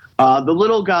 the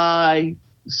little guy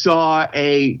saw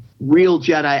a real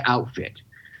Jedi outfit.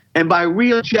 And by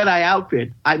real Jedi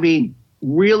outfit, I mean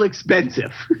real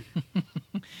expensive.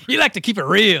 You like to keep it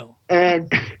real.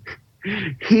 And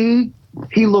he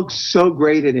looks so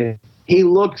great in it. He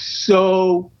looks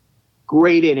so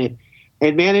great in it.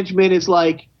 And management is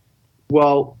like,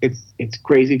 well, it's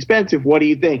crazy expensive. What do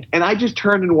you think? And I just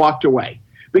turned and walked away.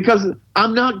 Because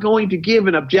I'm not going to give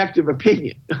an objective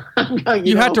opinion.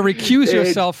 You had to recuse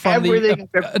yourself from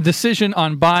the decision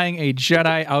on buying a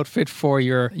Jedi outfit for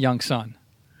your young son.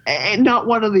 And not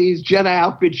one of these Jedi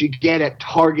outfits you get at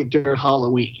Target during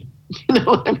Halloween. You know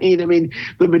what I mean? I mean,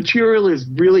 the material is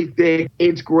really thick.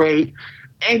 It's great.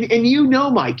 And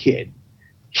my kid.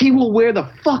 He will wear the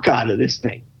fuck out of this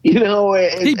thing. He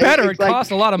better. It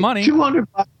costs a lot of money. $200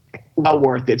 well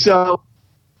worth it. So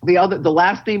the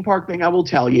last theme park thing I will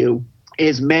tell you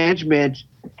is management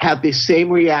had the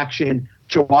same reaction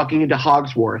to walking into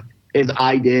Hogsworth as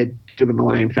I did to the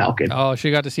Millennium Falcon. Oh, she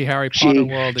got to see Harry Potter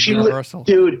World at Universal.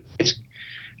 Dude,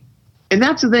 and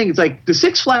that's the thing. It's like the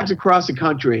Six Flags across the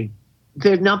country,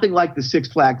 there's nothing like the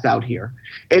Six Flags out here.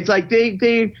 It's like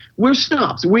we're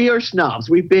snobs. We are snobs.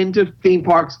 We've been to theme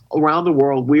parks around the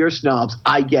world. We are snobs.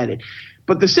 I get it.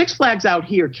 But the Six Flags out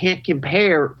here can't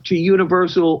compare to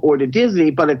Universal or to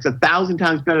Disney, but it's 1,000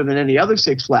 times better than any other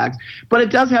Six Flags. But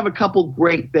it does have a couple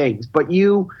great things. But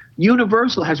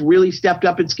Universal has really stepped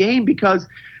up its game because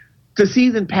the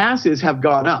season passes have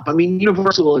gone up. I mean,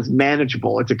 Universal is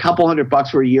manageable. It's a couple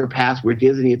 $100 for a year pass. Where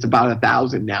Disney, it's about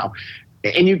 $1,000 now.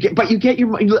 And you get your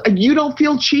money. You don't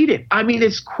feel cheated. I mean,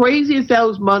 as crazy as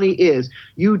those money is,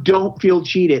 you don't feel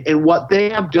cheated. And what they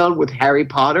have done with Harry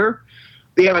Potter,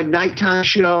 they have a nighttime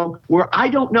show where I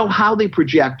don't know how they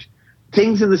project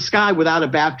things in the sky without a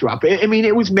backdrop. I mean,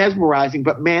 it was mesmerizing,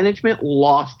 but management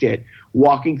lost it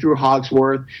walking through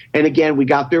Hogsworth. And again, we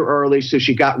got there early, so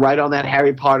she got right on that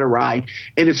Harry Potter ride.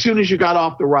 And as soon as you got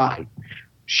off the ride,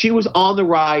 she was on the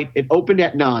ride. It opened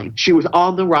at 9. She was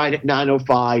on the ride at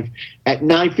 9:05. At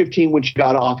 9:15 when she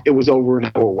got off, it was over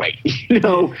an hour wait.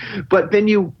 But then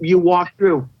you walk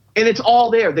through, and it's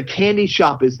all there. The candy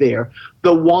shop is there.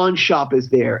 The wand shop is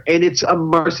there. And it's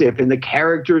immersive, and the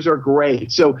characters are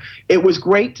great. So it was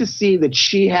great to see that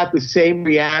she had the same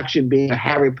reaction being a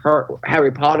Harry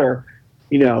Potter,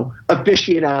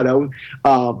 aficionado.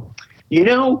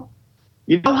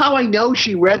 You know how I know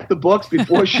she read the books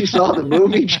before she saw the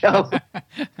movie, Joe?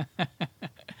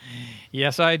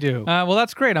 Yes, I do. Well,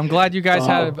 that's great. I'm glad you guys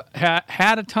have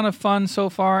had a ton of fun so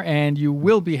far, and you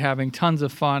will be having tons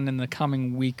of fun in the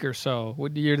coming week or so.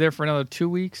 You're there for another 2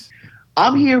 weeks?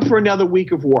 I'm here for another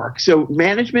week of work. So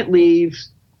management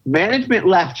leaves. Management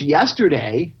left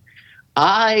yesterday.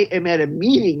 I am at a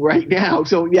meeting right now.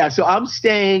 So I'm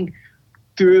staying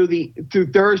through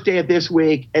Thursday of this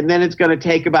week, and then it's going to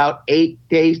take about 8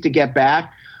 days to get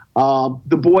back.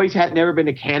 The boys had never been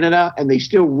to Canada, and they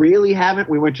still really haven't.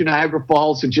 We went to Niagara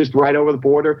Falls, so just right over the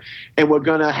border, and we're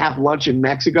going to have lunch in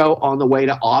Mexico on the way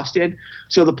to Austin.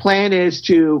 So the plan is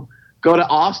to go to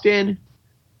Austin,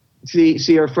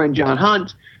 see our friend John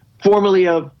Hunt, formerly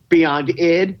of Beyond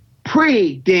Id,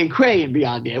 pre-Dan Cray and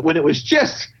Beyond Id, when it was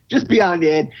just Beyond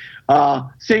Id.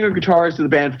 Singer guitarist of the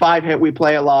band Five Hit. We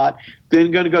play a lot. Then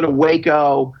going to go to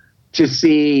Waco to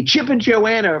see Chip and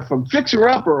Joanna from Fixer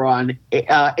Upper on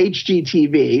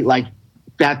HGTV. Like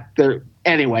that.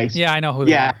 Anyways. Yeah, I know who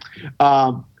they are.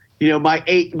 My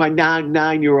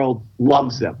 9-year-old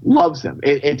loves them.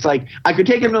 It's like I could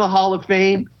take him to the Hall of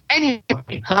Fame.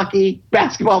 Anyway, hockey,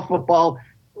 basketball, football,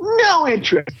 no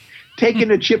interest. Taking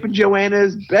to Chip and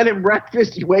Joanna's bed and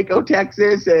breakfast in Waco,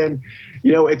 Texas, and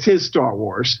it's his Star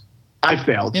Wars. I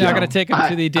failed. You're not going to take him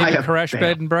to the David Koresh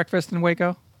bed and breakfast in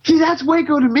Waco? See, that's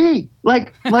Waco to me.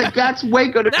 Like that's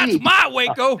Waco to me. That's my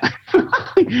Waco.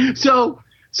 So,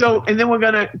 and then we're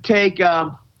going to take.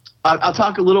 I'll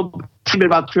talk a little bit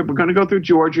about the trip. We're going to go through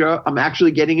Georgia. I'm actually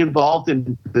getting involved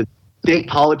in the state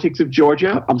politics of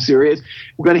Georgia. I'm serious.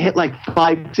 We're going to hit like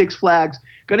 5-6 flags.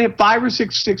 Going to hit 5 or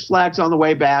 6 Six Flags on the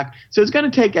way back. So it's going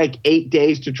to take like 8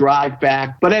 days to drive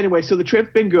back. But anyway, so the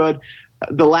trip's been good.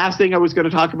 The last thing I was going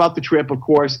to talk about the trip, of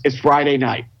course, is Friday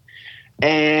night.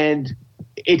 And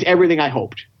it's everything I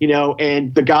hoped,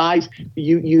 and the guys,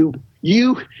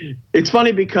 it's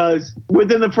funny because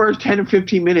within the first 10 or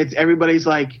 15 minutes, everybody's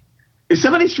like, is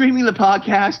somebody streaming the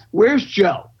podcast? Where's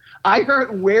Joe? I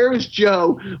heard "Where's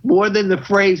Joe" more than the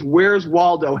phrase "Where's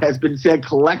Waldo" has been said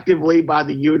collectively by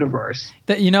the universe.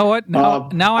 You know what?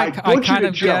 Now I kind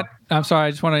of get. I'm sorry,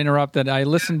 I just want to interrupt that. I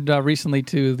listened recently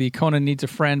to the Conan Needs a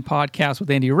Friend podcast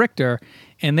with Andy Richter,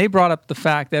 and they brought up the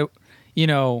fact that,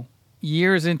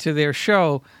 years into their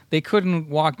show, they couldn't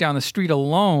walk down the street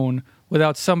alone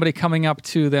without somebody coming up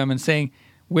to them and saying,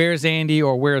 "Where's Andy?"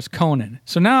 or "Where's Conan?"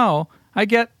 So now I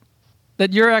get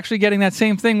that you're actually getting that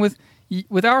same thing with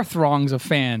our throngs of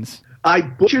fans. I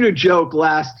butchered a joke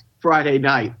last Friday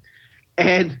night,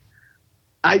 and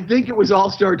I think it was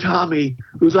All-Star Tommy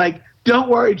who's like, "Don't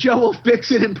worry, Joe will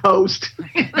fix it in post."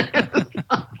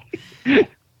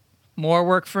 More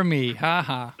work for me. Ha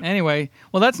ha. Anyway,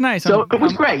 well, that's nice. So it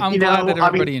was great. I'm glad that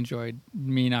everybody enjoyed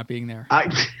me not being there.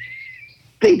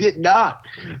 They did not.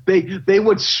 They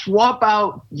would swap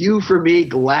out you for me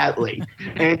gladly.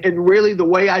 And really the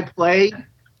way I play,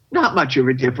 not much of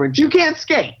a difference. You can't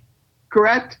skate,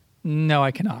 correct? No,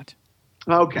 I cannot.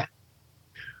 Okay.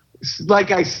 Like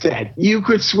I said, you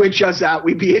could switch us out.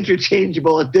 We'd be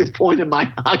interchangeable at this point in my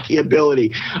hockey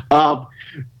ability. I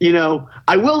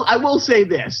will say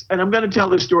this, and I'm going to tell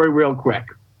this story real quick,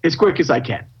 as quick as I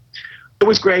can. It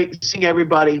was great seeing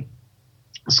everybody.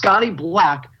 Scotty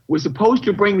Black was supposed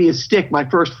to bring me a stick my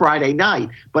first Friday night,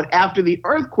 but after the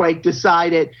earthquake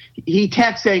decided, he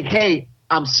texted saying, "Hey,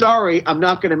 I'm sorry, I'm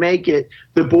not going to make it.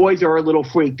 The boys are a little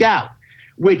freaked out,"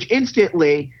 which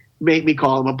instantly made me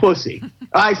call him a pussy.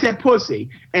 I said pussy,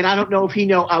 and I don't know if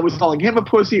I was calling him a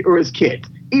pussy or his kids.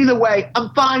 Either way, I'm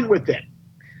fine with it.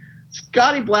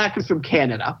 Scotty Black is from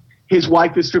Canada. His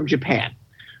wife is from Japan.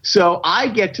 So I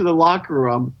get to the locker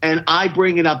room, and I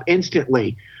bring it up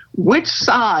instantly. Which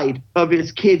side of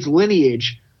his kid's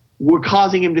lineage were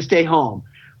causing him to stay home?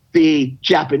 The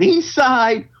Japanese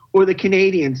side or the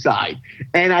Canadian side?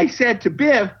 And I said to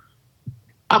Biff,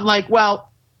 I'm like,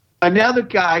 well, another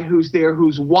guy who's there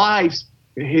whose wife's,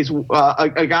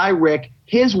 a guy, Rick,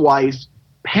 his wife's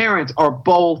parents are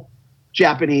both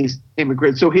Japanese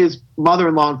immigrants. So his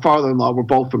mother-in-law and father-in-law were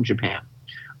both from Japan.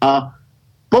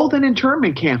 Both in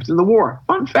internment camps in the war.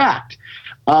 Fun fact.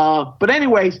 But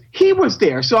anyways, he was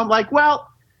there. So I'm like, well,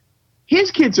 his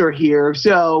kids are here,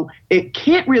 so it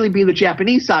can't really be the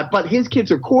Japanese side, but his kids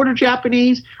are quarter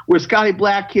Japanese, where Scotty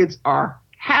Black kids are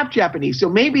half Japanese. So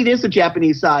maybe it is the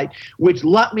Japanese side, which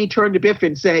let me turn to Biff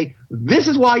and say, this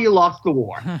is why you lost the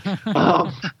war.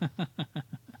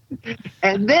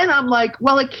 And then I'm like,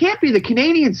 well, it can't be the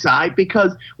Canadian side,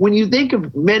 because when you think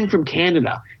of men from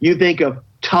Canada, you think of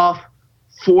tough,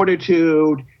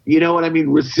 fortitude, you know what I mean,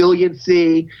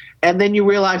 resiliency, and then you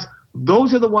realize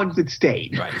those are the ones that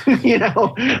stayed. Right. You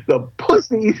know, the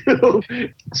pussies.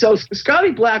 So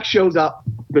Scotty Black shows up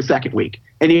the second week,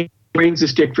 and he brings a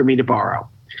stick for me to borrow.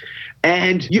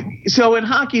 And so in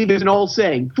hockey, there's an old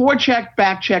saying: forecheck,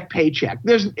 back check, paycheck.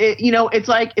 There's, you know, it's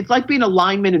like being a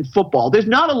lineman in football. There's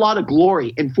not a lot of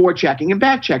glory in forechecking and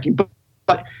back checking,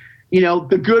 but you know,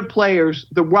 the good players,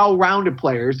 the well-rounded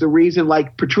players, the reason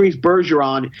like Patrice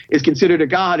Bergeron is considered a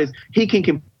god is he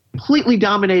can completely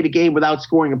dominate a game without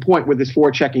scoring a point with his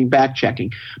forechecking, back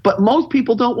checking. But most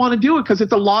people don't want to do it because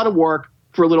it's a lot of work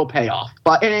for a little payoff.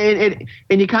 But and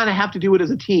you kind of have to do it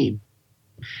as a team.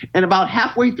 And about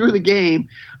halfway through the game,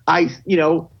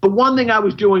 the one thing I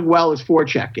was doing well is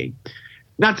forechecking.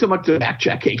 Not so much the back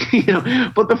checking,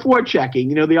 but the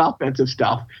forechecking, the offensive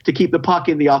stuff to keep the puck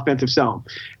in the offensive zone.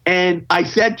 And I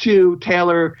said to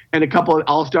Taylor, and a couple of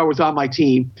All-Star was on my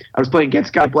team, I was playing against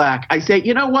Scott Black, I say,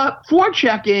 you know what?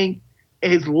 Forechecking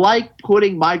is like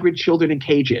putting migrant children in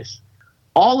cages.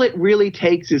 All it really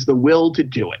takes is the will to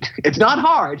do it. It's not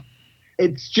hard.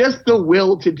 It's just the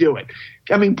will to do it.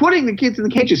 I mean, putting the kids in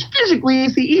the cages physically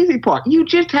is the easy part. You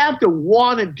just have to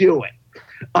want to do it.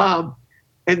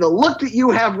 And the look that you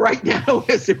have right now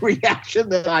is the reaction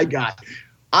that I got.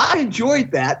 I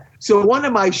enjoyed that. So one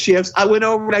of my shifts, I went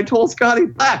over and I told Scotty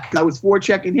Black, I was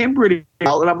forechecking him pretty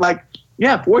well. And I'm like,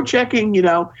 yeah,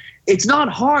 forechecking, it's not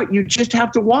hard. You just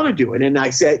have to want to do it. And I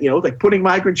said, like putting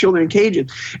migrant children in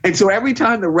cages. And so every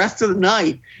time the rest of the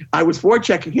night I was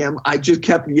forechecking him, I just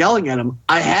kept yelling at him,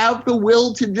 I have the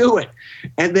will to do it.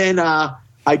 And then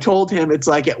I told him, it's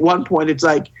like at one point, it's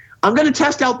like, I'm going to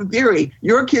test out the theory.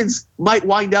 Your kids might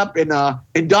wind up in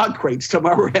dog crates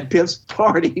tomorrow at Biff's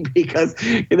party because,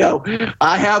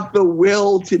 I have the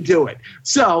will to do it.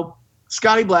 So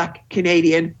Scotty Black,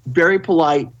 Canadian, very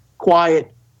polite,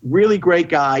 quiet, really great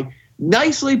guy,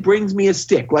 nicely brings me a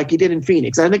stick like he did in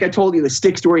Phoenix. I think I told you the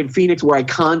stick story in Phoenix where I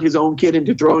conned his own kid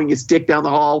into throwing his stick down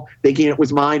the hall, thinking it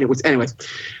was mine. Anyways.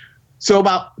 So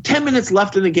about 10 minutes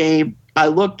left in the game, I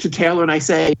look to Taylor and I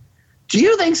say, do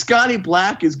you think Scotty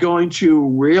Black is going to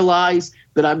realize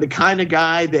that I'm the kind of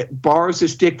guy that borrows a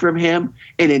stick from him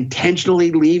and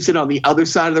intentionally leaves it on the other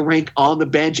side of the rink on the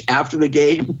bench after the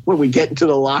game when we get into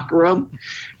the locker room?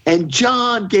 And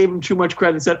John gave him too much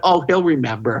credit and said, oh, he'll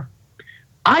remember.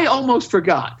 I almost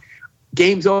forgot.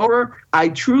 Game's over. I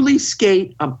truly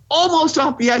skate. I'm almost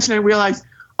off the ice and I realize,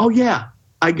 oh, yeah,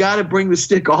 I got to bring the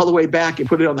stick all the way back and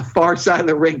put it on the far side of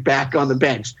the rink back on the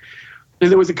bench. And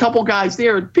there was a couple guys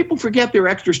there, and people forget their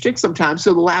extra sticks sometimes,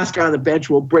 so the last guy on the bench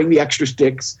will bring the extra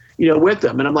sticks, with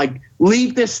them. And I'm like,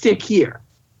 leave this stick here.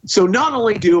 So not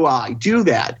only do I do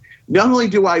that, not only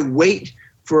do I wait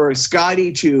for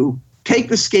Scotty to take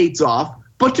the skates off,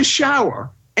 but to shower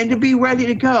and to be ready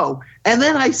to go. And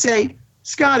then I say,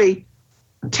 Scotty,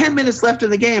 10 minutes left in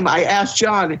the game, I asked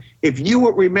John if you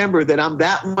would remember that I'm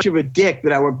that much of a dick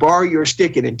that I would borrow your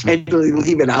stick and intentionally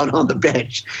leave it out on the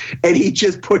bench. And he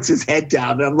just puts his head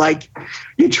down. And I'm like,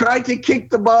 you tried to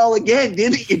kick the ball again,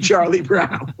 didn't you, Charlie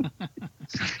Brown? And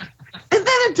then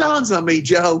it dawns on me,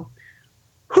 Joe,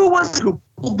 who was it who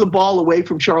pulled the ball away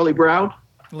from Charlie Brown?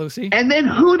 Lucy. And then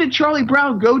who did Charlie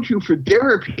Brown go to for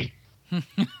therapy?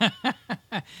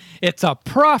 It's a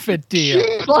profit deal.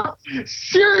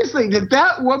 Seriously, did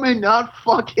that woman not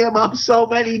fuck him up so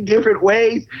many different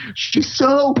ways? She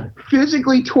so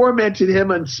physically tormented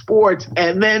him in sports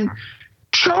and then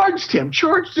charged him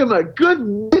a good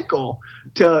nickel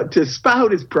to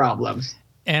spout his problems.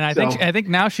 And I think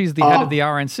now she's the head of the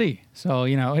RNC. So,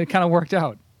 it kind of worked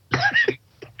out.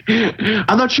 I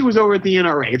thought she was over at the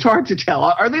NRA. It's hard to tell.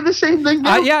 Are they the same thing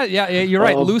now? Yeah, you're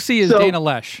right. Lucy is Dana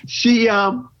Lesh. She,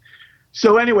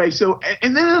 so anyway,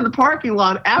 and then in the parking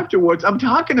lot afterwards, I'm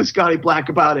talking to Scotty Black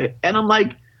about it, and I'm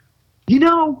like,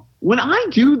 when I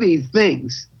do these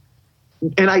things,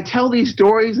 and I tell these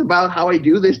stories about how I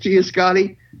do this to you,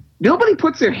 Scotty, nobody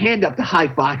puts their hand up to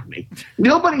high-five me.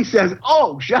 Nobody says,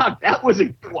 oh, Jacques, that was a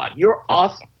good one. You're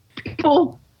awesome.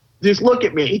 People just look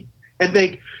at me and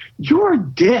think, you're a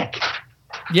dick.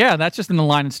 Yeah, that's just in the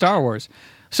line in Star Wars.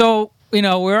 So,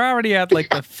 we're already at like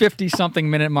the 50-something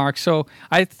minute mark. So,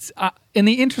 in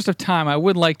the interest of time, I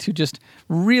would like to just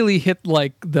really hit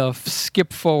like the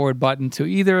skip forward button to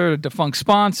either a defunct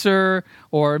sponsor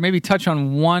or maybe touch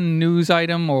on one news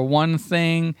item or one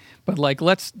thing. But like,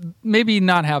 let's maybe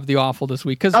not have the awful this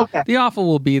week because the awful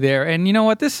will be there. And you know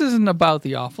what? This isn't about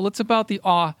the awful. It's about the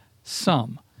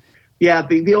awesome. Yeah,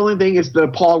 the only thing is the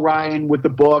Paul Ryan with the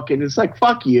book, and it's like,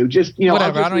 fuck you. Just,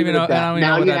 whatever. I don't even know what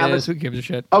that is. Who gives a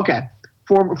shit? Okay.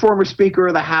 Former Speaker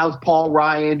of the House, Paul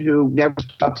Ryan, who never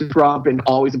stuck to Trump and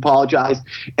always apologized.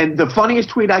 And the funniest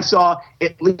tweet I saw,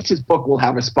 at least his book will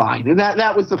have a spine. And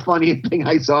that was the funniest thing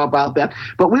I saw about that.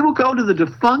 But we will go to the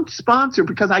defunct sponsor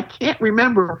because I can't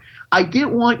remember. I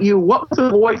didn't want you. What was the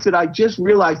voice that I just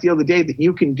realized the other day that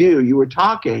you can do? You were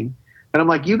talking, and I'm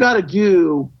like, you got to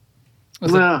do.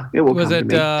 Was it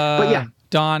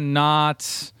Don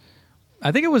Knotts?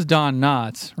 I think it was Don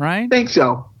Knotts, right? I think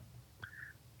so.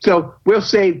 So we'll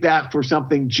save that for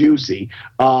something juicy.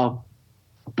 But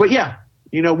yeah,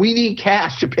 we need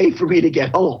cash to pay for me to get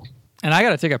home. And I got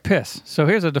to take a piss. So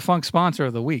here's a defunct sponsor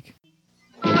of the week.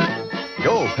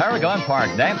 Go Paragon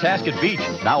Park, Nantasket Beach,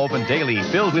 now open daily,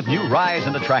 filled with new rides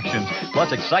and attractions,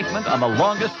 plus excitement on the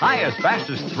longest, highest,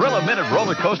 fastest thrill-a-minute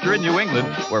roller coaster in New England,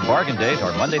 where bargain days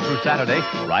are Monday through Saturday.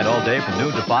 Ride all day from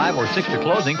noon to 5 or 6 to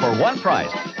closing for one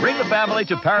price. Bring the family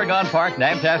to Paragon Park,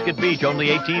 Nantasket Beach,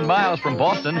 only 18 miles from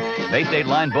Boston. Bay State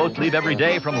Line boats leave every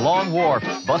day from Long Wharf.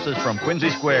 Buses from Quincy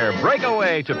Square break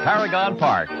away to Paragon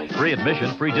Park. Free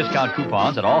admission, free discount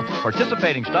coupons at all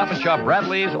participating Stop and Shop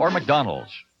Bradley's or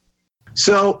McDonald's.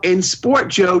 So in sport,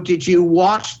 Joe, did you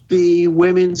watch the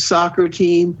women's soccer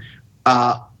team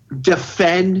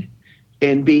defend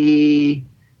and be,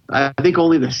 I think,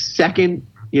 only the second,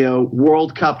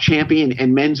 World Cup champion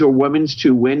in men's or women's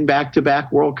to win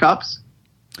back-to-back World Cups?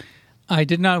 I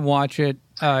did not watch it.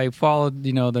 I followed,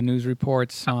 the news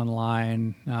reports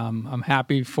online. I'm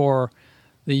happy for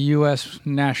the U.S.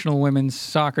 national women's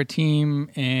soccer team,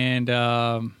 and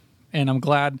I'm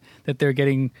glad that they're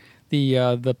getting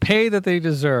the pay that they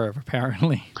deserve,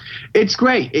 apparently. It's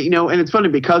great, and it's funny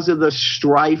because of the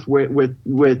strife with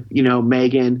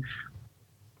Megan,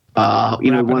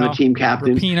 one of the team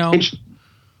captains,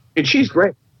 and she's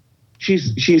great.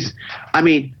 She's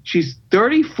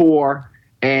 34,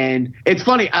 and it's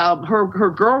funny. Her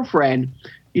girlfriend,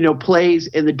 plays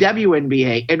in the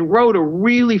WNBA and wrote a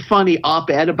really funny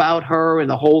op-ed about her and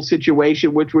the whole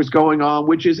situation which was going on,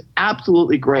 which is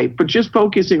absolutely great. But just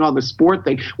focusing on the sport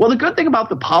thing. Well, the good thing about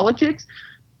the politics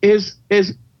is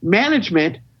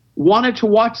management wanted to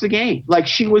watch the game. Like,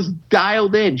 she was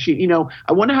dialed in.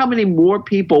 I wonder how many more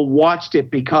people watched it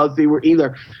because they were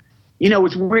either,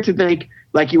 it's weird to think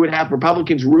like you would have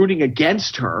Republicans rooting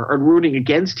against her or rooting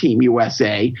against Team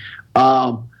USA.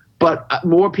 But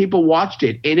more people watched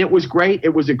it, and it was great.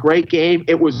 It was a great game.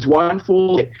 It was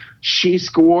wonderful. She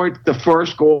scored the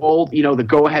first goal, the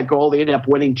go-ahead goal. They ended up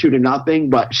winning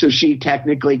 2-0, but so she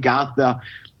technically got the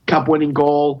cup-winning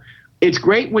goal. It's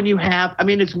great when you have –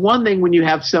 it's one thing when you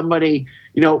have somebody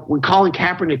 – when Colin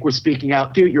Kaepernick was speaking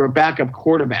out, dude, you're a backup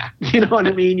quarterback. You know what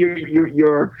I mean?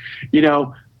 You're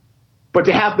but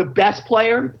to have the best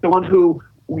player, the one who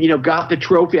 – got the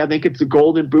trophy. I think it's the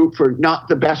Golden Boot for not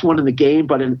the best one in the game,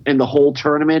 but in the whole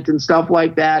tournament and stuff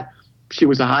like that. She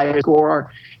was a high scorer.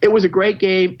 It was a great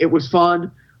game. It was fun.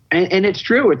 And it's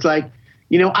true. It's like,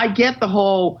 I get the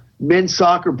whole men's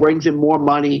soccer brings in more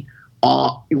money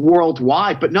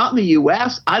worldwide, but not in the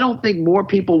U.S. I don't think more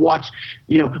people watch,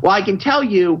 I can tell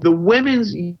you the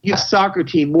women's U.S. soccer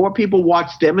team, more people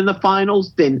watch them in the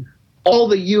finals than all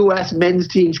the U.S. men's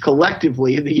teams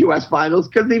collectively in the U.S. finals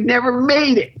because they've never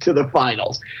made it to the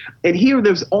finals. And here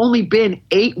there's only been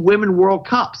 8 Women World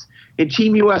Cups, and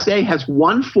Team USA has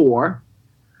won 4,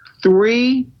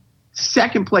 3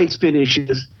 second-place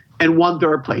finishes, and 1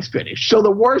 third-place finish. So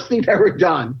the worst they've ever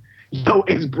done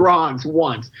is bronze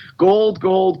once. Gold,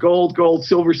 gold, gold, gold,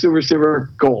 silver, silver, silver,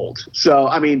 gold. So,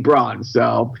 bronze.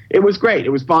 So it was great. It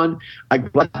was fun. I'm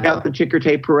glad about the ticker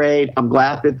tape parade. I'm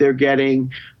glad that they're getting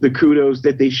the kudos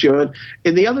that they should.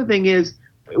 And the other thing is,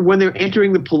 when they're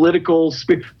entering the political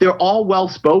space, they're all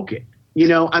well-spoken.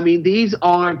 These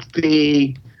aren't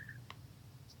the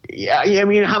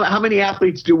how many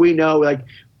athletes do we know? Like,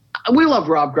 we love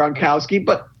Rob Gronkowski,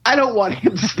 but I don't want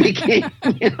him speaking,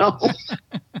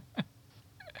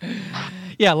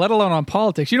 Yeah, let alone on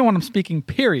politics. You don't want him speaking,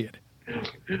 period.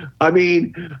 I'm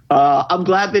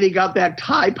glad that he got that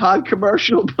Tide Pod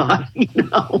commercial, but,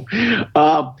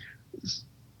 So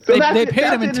they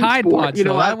paid him in Tide Pods,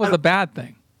 so that was a bad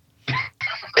thing.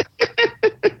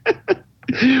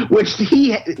 which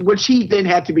he then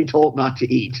had to be told not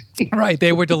to eat. Right,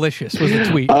 they were delicious. Was the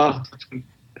tweet?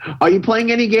 Are you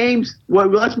playing any games? Well,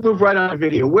 let's move right on to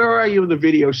video. Where are you in the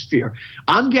video sphere?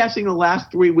 I'm guessing the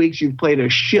last 3 weeks you've played a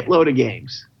shitload of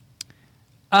games.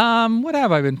 What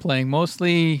have I been playing?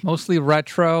 Mostly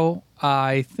retro.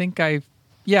 I think I've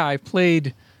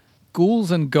played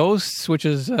Ghouls and Ghosts, which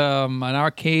is an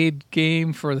arcade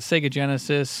game for the Sega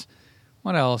Genesis.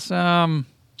 What else?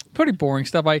 Pretty boring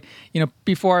stuff.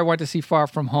 Before I went to see Far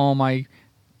From Home, I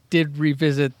did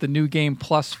revisit the New Game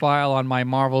Plus file on my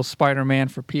Marvel Spider-Man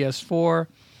for PS4.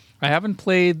 I haven't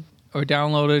played or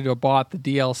downloaded or bought the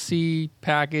DLC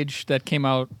package that came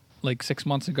out like 6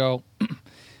 months ago.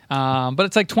 But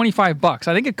it's like $25.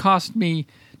 I think it cost me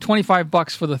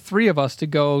 $25 for the three of us to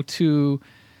go to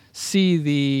see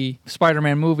the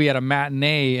Spider-Man movie at a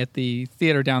matinee at the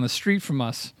theater down the street from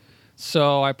us.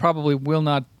 So I probably will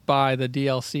not buy the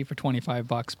DLC for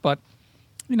 $25. But,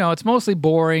 it's mostly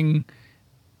boring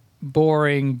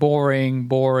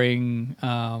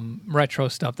retro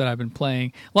stuff that I've been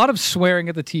playing. A lot of swearing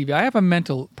at the TV. I have a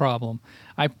mental problem.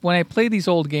 When I play these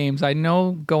old games, I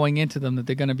know going into them that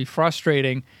they're going to be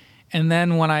frustrating, and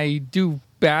then when I do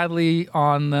badly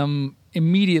on them,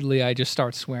 immediately I just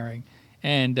start swearing.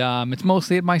 And it's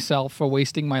mostly at myself for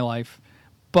wasting my life.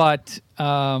 But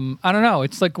I don't know.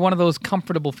 It's like one of those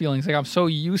comfortable feelings. Like I'm so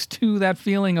used to that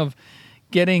feeling of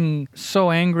getting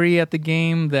so angry at the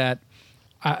game that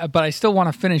but I still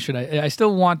want to finish it. I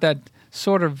still want that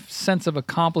sort of sense of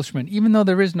accomplishment, even though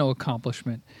there is no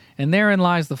accomplishment. And therein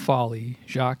lies the folly,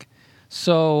 Jacques.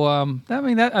 So,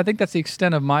 I think that's the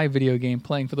extent of my video game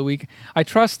playing for the week. I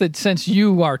trust that since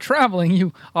you are traveling,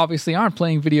 you obviously aren't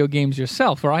playing video games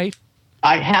yourself, right?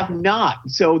 I have not.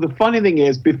 So the funny thing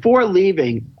is, before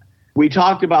leaving, we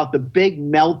talked about the big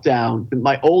meltdown that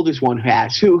my oldest one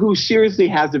has, who seriously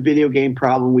has a video game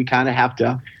problem we kind of have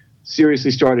to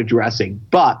seriously start addressing.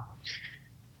 But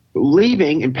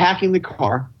leaving and packing the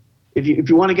car, if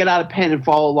you want to get out a pen and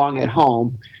follow along at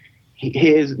home,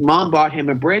 his mom bought him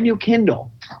a brand new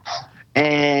Kindle,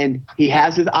 and he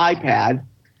has his iPad.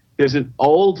 There's an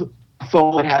old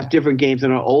phone that has different games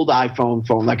than an old iPhone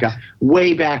phone, like a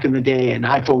way back in the day, an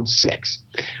iPhone 6.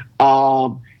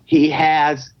 He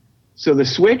has the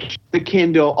Switch, the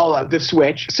Kindle, the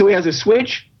Switch. So he has a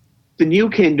Switch, the new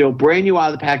Kindle, brand new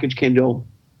out of the package Kindle,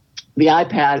 the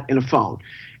iPad, and a phone.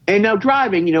 And now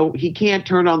driving, he can't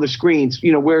turn on the screens.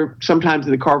 We're sometimes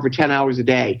in the car for 10 hours a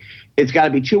day. It's got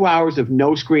to be 2 hours of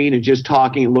no screen and just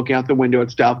talking and looking out the window and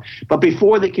stuff. But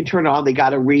before they can turn it on, they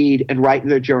got to read and write in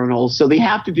their journals. So they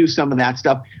have to do some of that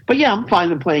stuff. But yeah, I'm fine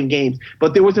with playing games.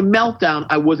 But there was a meltdown.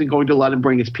 I wasn't going to let him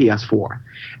bring his PS4.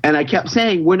 And I kept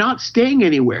saying, we're not staying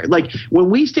anywhere. Like when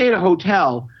we stay at a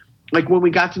hotel, like when we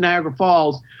got to Niagara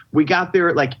Falls, we got there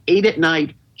at like 8 at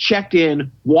night, checked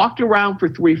in, walked around for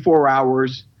 3-4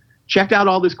 hours, checked out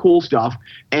all this cool stuff,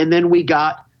 and then we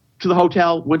got to the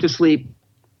hotel, went to sleep,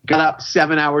 got up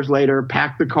 7 hours later,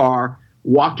 packed the car,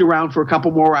 walked around for a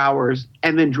couple more hours,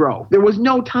 and then drove. There was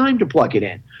no time to plug it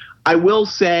in. I will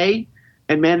say,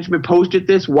 and management posted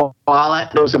this, while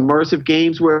at those immersive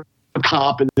games where a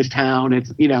cop in this town,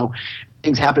 it's,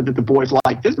 things happen that the boys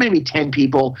like. There's maybe 10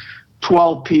 people,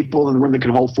 12 people in the room that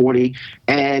can hold 40,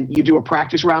 and you do a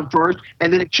practice round first,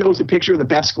 and then it shows a picture of the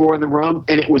best scorer in the room,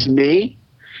 and it was me.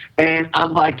 And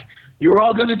I'm like, you're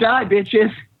all going to die,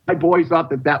 bitches. My boys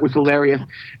thought that was hilarious.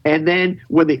 And then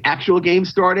when the actual game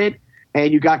started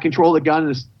and you got control of the gun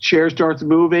and the chair starts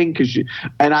moving,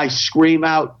 and I scream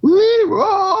out,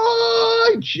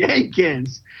 Leroy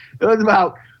Jenkins. There was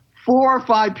about 4 or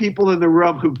 5 people in the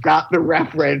room who got the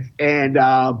reference. And,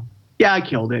 I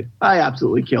killed it. I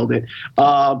absolutely killed it.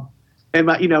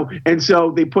 And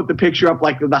so they put the picture up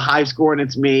like the high score, and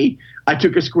it's me. I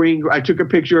took a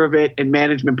picture of it, and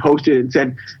management posted it and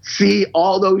said, see,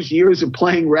 all those years of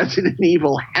playing Resident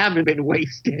Evil haven't been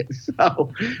wasted.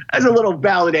 So that's a little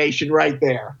validation right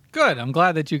there. Good. I'm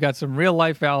glad that you got some real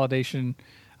life validation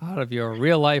out of your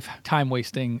real life time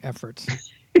wasting efforts.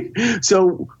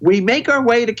 So we make our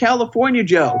way to California,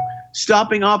 Joe,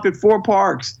 stopping off at 4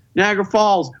 parks. Niagara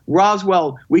Falls,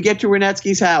 Roswell. We get to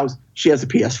Renetsky's house. She has a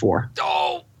PS4.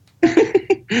 Oh!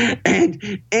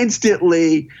 And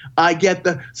instantly I get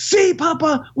see,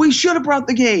 Papa, we should have brought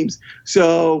the games.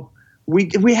 So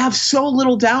we have so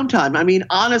little downtime. I mean,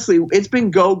 honestly, it's been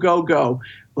go, go, go.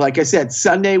 Like I said,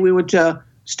 Sunday we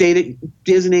stayed at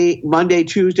Disney. Monday,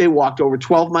 Tuesday, walked over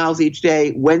 12 miles each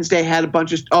day. Wednesday had a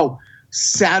bunch of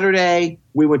Saturday,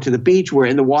 we went to the beach. We're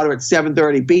in the water at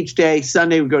 7:30 beach day.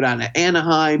 Sunday, we go down to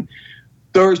Anaheim.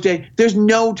 Thursday, there's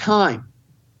no time.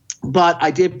 But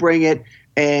I did bring it,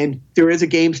 and there is a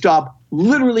GameStop.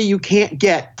 Literally, you can't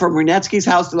get from Renetsky's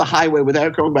house to the highway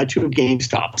without going by 2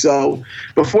 GameStop. So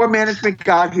before management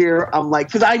got here, I'm like,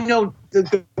 because I know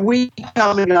the week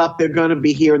coming up, they're going to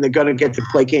be here and they're going to get to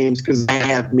play games because I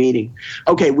have meeting.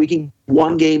 Okay, we can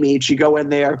 1 game each. You go in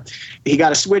there. He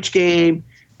got a Switch game.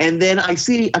 And then I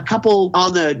see a couple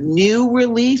on the new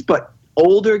release, but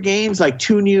older games, like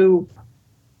 2 new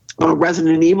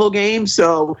Resident Evil games.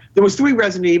 So there was 3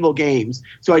 Resident Evil games.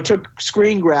 So I took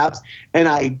screen grabs and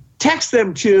I text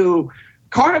them to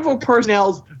Carnival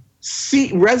Personnel's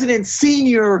resident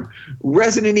senior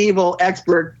Resident Evil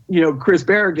expert, Chris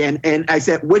Berrigan, and I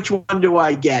said, which one do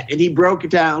I get? And he broke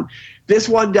it down. This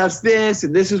one does this,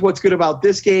 and this is what's good about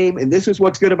this game, and this is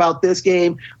what's good about this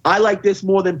game. I like this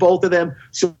more than both of them.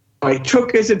 So I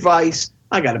took his advice.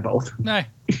 I got it both. Nice.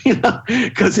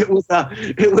 Because it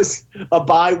was a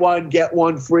buy one, get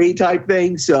one free type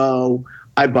thing. So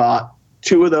I bought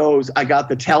 2 of those. I got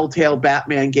the Telltale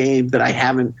Batman game that I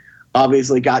haven't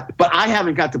obviously got, but I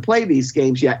haven't got to play these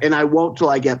games yet, and I won't till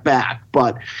I get back.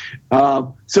 But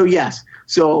so yes,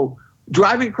 so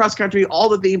driving across country, all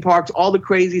the theme parks, all the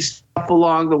crazy stuff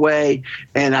along the way,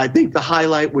 and I think the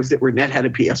highlight was that Renette had a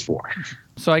PS4.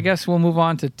 So I guess we'll move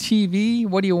on to TV.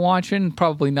 What are you watching?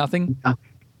 Probably nothing.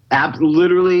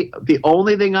 Literally, the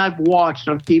only thing I've watched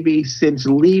on TV since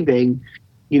leaving,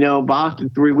 Boston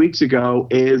 3 weeks ago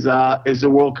is the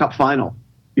World Cup final.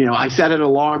 I set an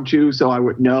alarm too, so I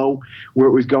would know where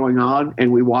it was going on,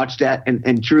 and we watched that,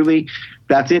 and truly,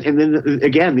 that's it. And then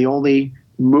again, the only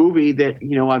movie that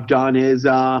I've done is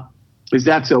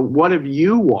that. So, what have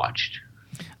you watched?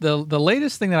 The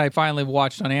latest thing that I finally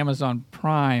watched on Amazon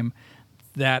Prime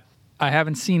that I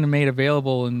haven't seen made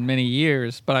available in many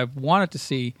years, but I've wanted to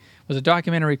see, was a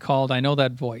documentary called I Know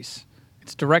That Voice.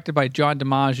 It's directed by John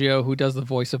DiMaggio, who does the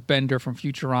voice of Bender from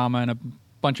Futurama and a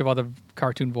bunch of other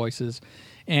cartoon voices.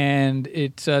 And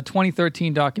it's a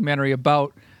 2013 documentary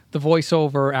about the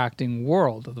voiceover acting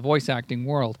world, the voice acting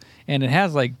world. And it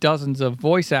has like dozens of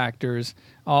voice actors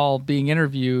all being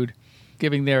interviewed,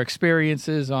 giving their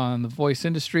experiences on the voice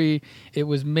industry. It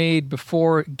was made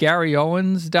before Gary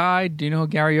Owens died. Do you know who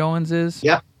Gary Owens is?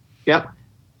 Yep.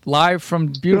 Live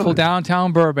from beautiful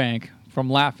downtown Burbank,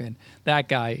 from Laugh-In. That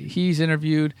guy, he's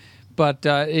interviewed. But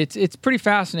it's pretty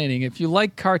fascinating. If you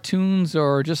like cartoons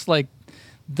or just like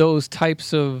those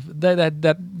types of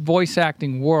that voice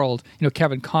acting world,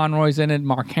 Kevin Conroy's in it,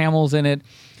 Mark Hamill's in it.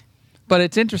 But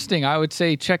it's interesting. I would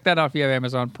say check that out if you have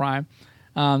Amazon Prime.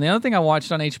 The other thing I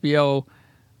watched on HBO,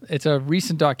 it's a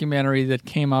recent documentary that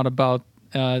came out about,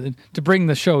 to bring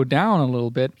the show down a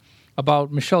little bit,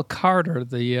 about Michelle Carter,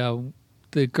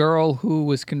 the girl who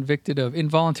was convicted of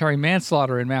involuntary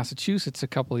manslaughter in Massachusetts a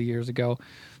couple of years ago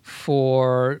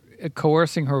for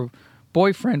coercing her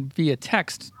boyfriend via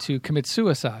text to commit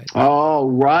suicide. Oh,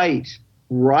 right.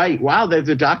 Wow, there's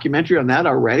a documentary on that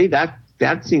already. That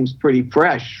seems pretty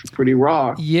fresh, pretty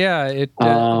raw. Yeah,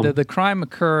 the crime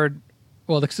occurred.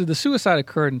 Well, the suicide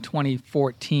occurred in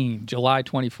 2014, July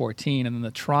 2014, and then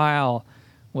the trial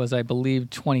was, I believe,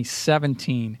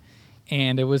 2017.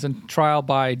 And it was a trial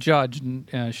by judge,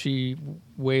 and she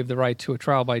waived the right to a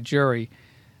trial by jury.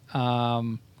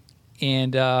 It's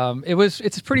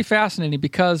pretty fascinating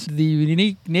because the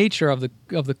unique nature of the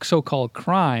so-called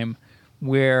crime,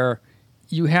 where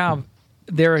you have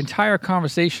their entire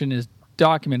conversation is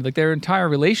documented, like their entire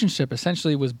relationship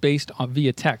essentially was based on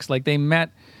via text. Like they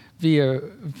met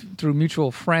through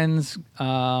mutual friends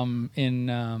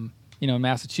in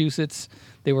Massachusetts.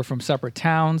 They were from separate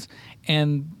towns,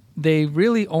 and they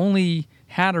really only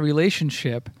had a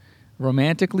relationship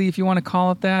romantically, if you want to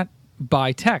call it that,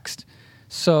 by text.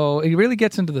 So it really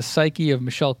gets into the psyche of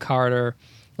Michelle Carter,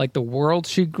 like the world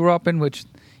she grew up in, which,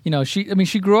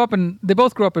 she grew up in, they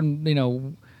both grew up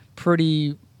in,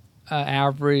 pretty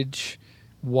average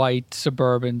white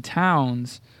suburban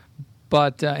towns,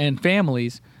 but and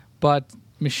families. But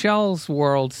Michelle's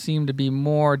world seemed to be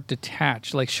more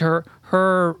detached. Like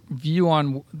her view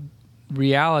on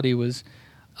reality was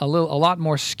a lot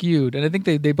more skewed. And I think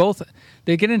they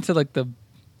get into like the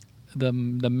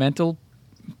mental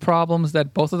problems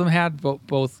that both of them had,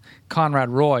 both Conrad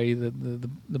Roy,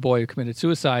 the boy who committed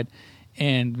suicide,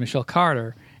 and Michelle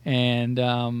Carter. And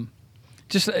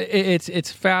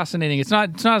it's fascinating. It's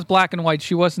not as black and white.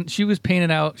 She was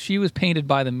painted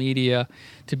by the media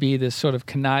to be this sort of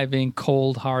conniving,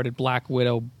 cold-hearted Black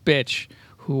Widow bitch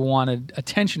who wanted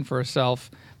attention for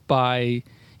herself by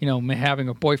having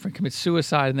a boyfriend commit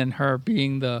suicide, and then her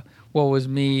being the woe was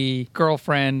me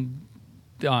girlfriend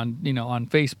on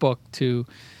Facebook to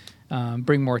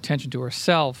bring more attention to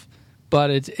herself.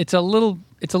 But it's a little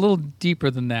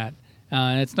deeper than that.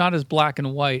 It's not as black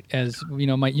and white as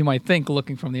you might think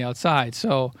looking from the outside.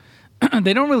 So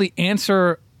they don't really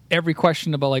answer every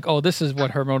question about like, oh, this is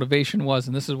what her motivation was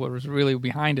and this is what was really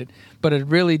behind it. But it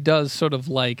really does sort of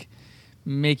like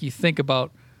make you think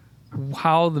about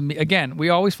how again, we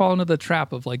always fall into the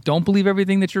trap of like, don't believe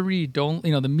everything that you read. Don't,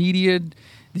 the media.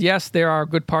 Yes, there are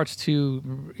good parts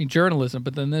to journalism,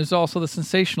 but then there's also the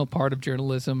sensational part of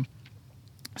journalism,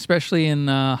 especially in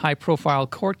high-profile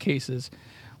court cases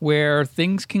where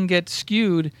things can get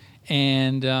skewed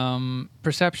and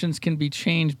perceptions can be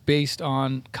changed based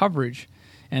on coverage.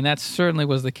 And that certainly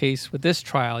was the case with this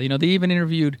trial. They even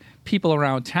interviewed people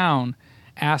around town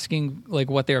asking like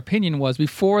what their opinion was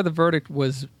before the verdict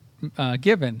was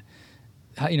given.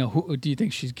 Who do you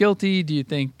think she's guilty? Do you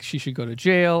think she should go to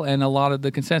jail? And a lot of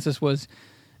the consensus was,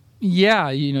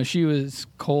 yeah, she was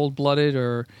cold-blooded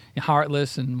or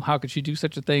heartless, and how could she do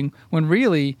such a thing? When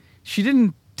really, she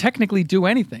didn't technically do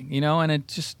anything, and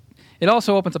it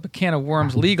also opens up a can of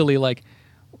worms legally, like,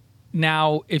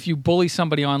 now, if you bully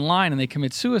somebody online and they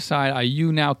commit suicide, are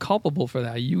you now culpable for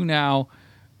that? Are you now,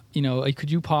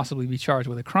 could you possibly be charged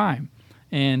with a crime?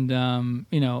 And,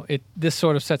 this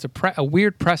sort of sets a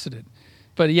weird precedent.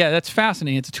 But, yeah, that's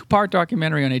fascinating. It's a 2-part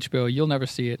documentary on HBO. You'll never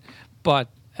see it. But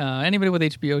anybody with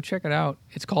HBO, check it out.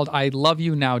 It's called I Love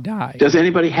You, Now Die. Does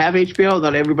anybody have HBO?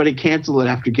 Not everybody canceled it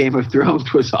after Game of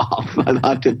Thrones was off. I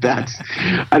thought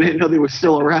I didn't know they were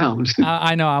still around.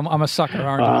 I know. I'm a sucker,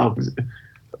 aren't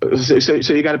I?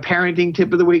 So you got a parenting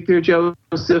tip of the week there,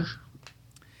 Joseph?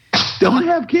 Don't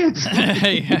have kids.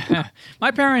 Hey,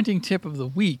 my parenting tip of the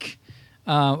week.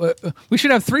 We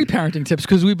should have 3 parenting tips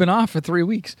because we've been off for 3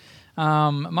 weeks.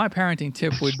 My parenting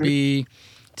tip would be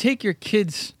take your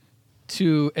kids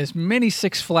to as many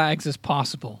Six Flags as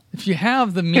possible. If you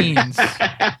have the means,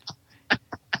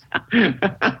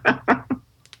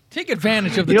 take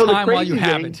advantage of the time while you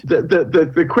have it.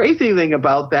 The crazy thing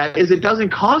about that is it doesn't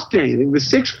cost anything. The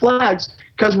Six Flags,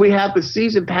 because we have the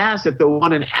season pass at the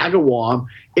one in Agawam,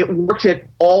 it works at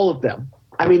all of them.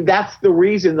 I mean, that's the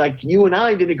reason, like, you and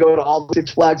I didn't go to all the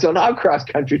Six Flags on our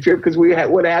cross-country trip because we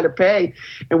would have had to pay.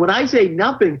 And when I say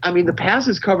nothing, I mean the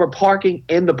passes cover parking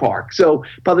in the park. So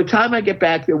by the time I get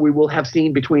back there, we will have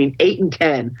seen between 8 and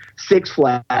 10 Six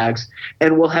Flags,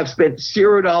 and we'll have spent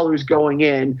 $0 going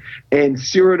in and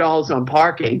 $0 on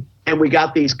parking. And we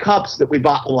got these cups that we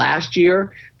bought last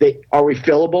year that are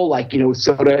refillable, like,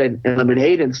 soda and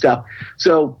lemonade and stuff.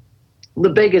 So the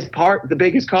biggest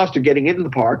cost of getting into the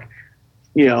park,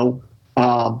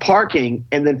 parking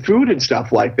and then food and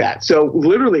stuff like that. So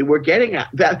literally we're getting at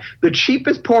that. The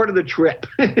cheapest part of the trip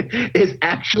is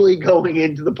actually going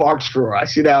into the parks for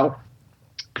us,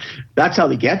 That's how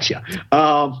they get you.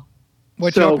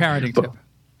 What's your parenting tip?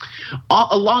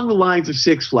 Along the lines of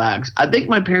Six Flags, I think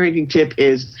my parenting tip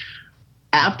is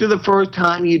after the first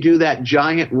time you do that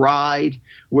giant ride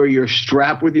where you're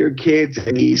strapped with your kids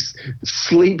in these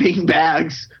sleeping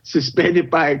bags suspended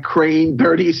by a crane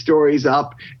 30 stories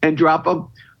up and drop them,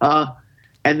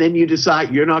 and then you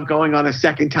decide you're not going on a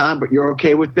second time, but you're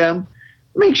okay with them,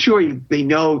 make sure they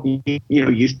know,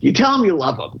 you tell them you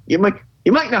love them. You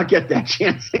might not get that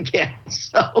chance again.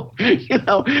 So,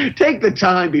 take the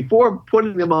time before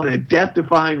putting them on a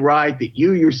death-defying ride that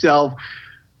you yourself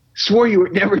swore you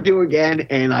would never do again,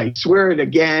 and I swear it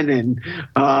again, and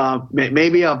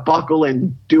maybe I'll buckle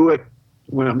and do it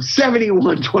when I'm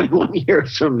 71, 21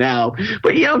 years from now.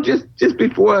 But, just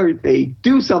before they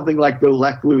do something like the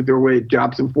Lex Luthor where it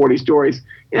drops them 40 stories,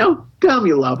 tell them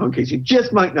you love them because you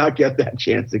just might not get that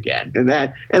chance again. And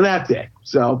that's it.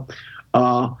 So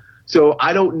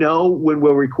I don't know when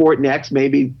we'll record next,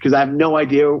 maybe because I have no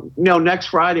idea. Next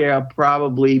Friday I'll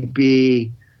probably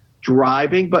be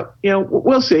driving, but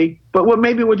we'll see. But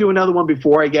maybe we'll do another one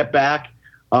before I get back,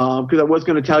 because I was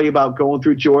going to tell you about going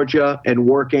through Georgia and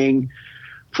working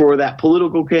for that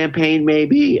political campaign,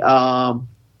 maybe. But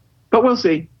we'll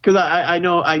see, because I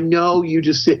know you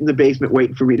just sit in the basement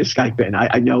waiting for me to Skype in.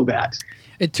 I know that.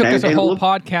 It took us a whole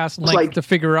podcast length to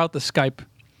figure out the Skype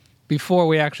before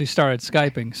we actually started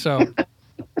Skyping. So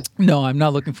no, I'm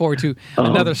not looking forward to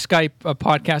another Skype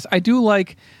podcast. I do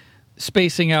like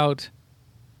spacing out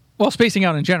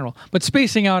in general, but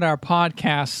spacing out our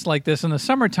podcasts like this in the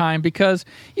summertime because,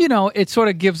 it sort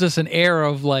of gives us an air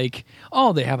of like,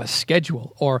 oh, they have a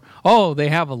schedule, or, oh, they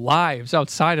have lives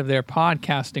outside of their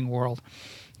podcasting world.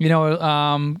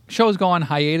 Shows go on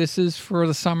hiatuses for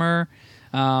the summer.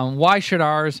 Why should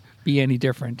ours be any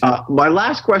different? My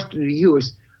last question to you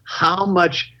is, how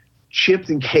much chips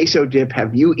and queso dip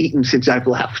have you eaten since I've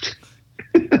left?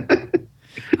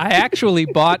 I actually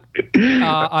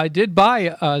I did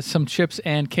buy some chips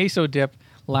and queso dip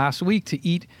last week to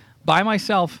eat by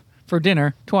myself for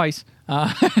dinner twice.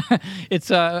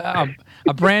 It's a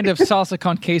brand of salsa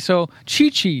con queso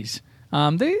Chi-Chi's.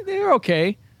 They're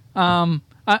okay. I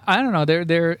don't know.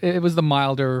 It was the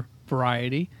milder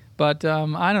variety, but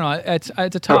I don't know. It's a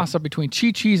toss up between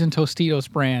Chi-Chi's and Tostitos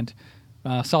brand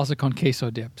salsa con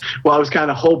queso dips. Well, I was kind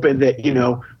of hoping that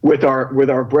with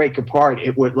our break apart,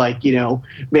 it would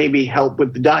maybe help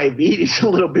with the diabetes a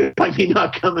little bit by me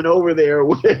not coming over there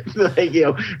with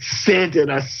sent in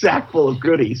a sack full of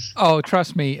goodies. Oh,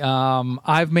 trust me,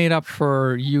 I've made up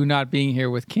for you not being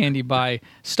here with candy by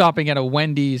stopping at a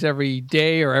Wendy's every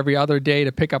day or every other day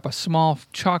to pick up a small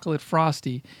chocolate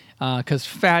Frosty because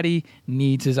Fatty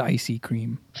needs his icy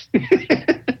cream.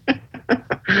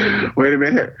 Wait a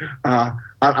minute.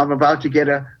 I'm about to get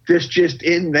a this just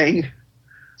in thing.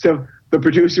 So the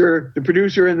producer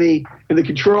in the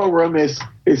control room is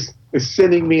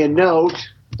sending me a note.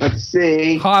 Let's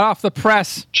see. Hot off the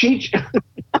press. Cheech.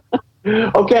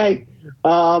 Okay.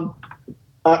 I'm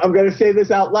going to say this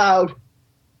out loud.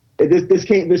 This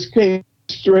came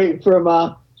straight from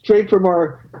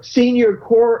our senior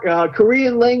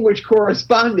Korean language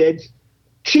correspondent.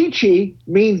 Chi-Chi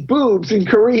means boobs in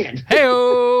Korean.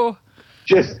 Hey-o!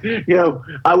 Just,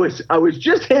 I was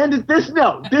just handed this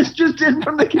note. This just in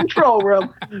from the control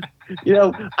room.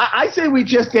 I say we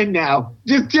just in now.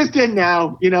 Just in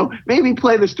now. Maybe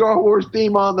play the Star Wars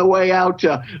theme on the way out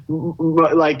to,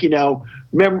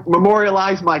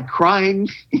 memorialize my crime,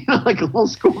 like a little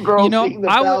schoolgirl seeing the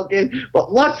Falcon.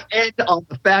 But let's end on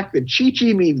the fact that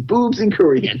Chi-Chi means boobs in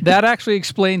Korean. That actually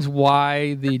explains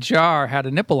why the jar had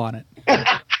a nipple on it.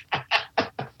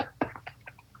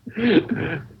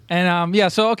 And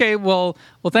okay, well,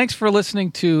 thanks for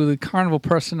listening to the Carnival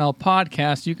Personnel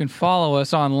Podcast. You can follow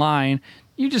us online.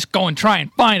 You just go and try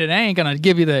and find it. I ain't gonna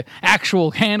give you the actual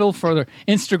handle for the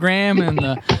Instagram and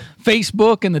the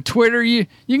Facebook and the Twitter. You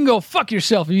can go fuck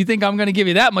yourself if you think I'm gonna give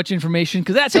you that much information,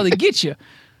 because that's how they get you.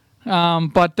 In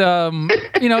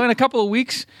a couple of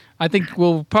weeks, I think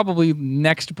we'll probably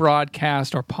next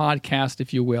broadcast or podcast,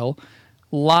 if you will,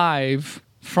 live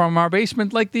from our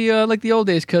basement like the old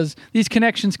days, because these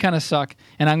connections kind of suck,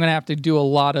 and I'm going to have to do a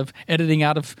lot of editing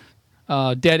out of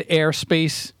dead air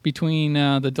space between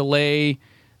the delay,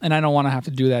 and I don't want to have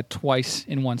to do that twice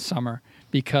in one summer,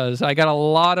 because I got a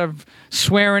lot of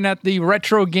swearing at the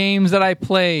retro games that I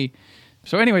play.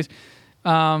 So anyways,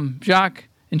 Jacques,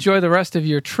 enjoy the rest of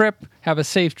your trip. Have a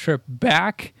safe trip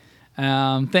back.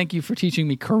 Thank you for teaching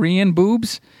me Korean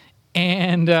boobs.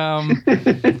 And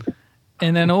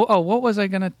and then, what was I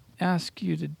going to ask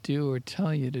you to do or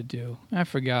tell you to do? I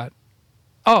forgot.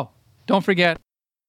 Oh, don't forget,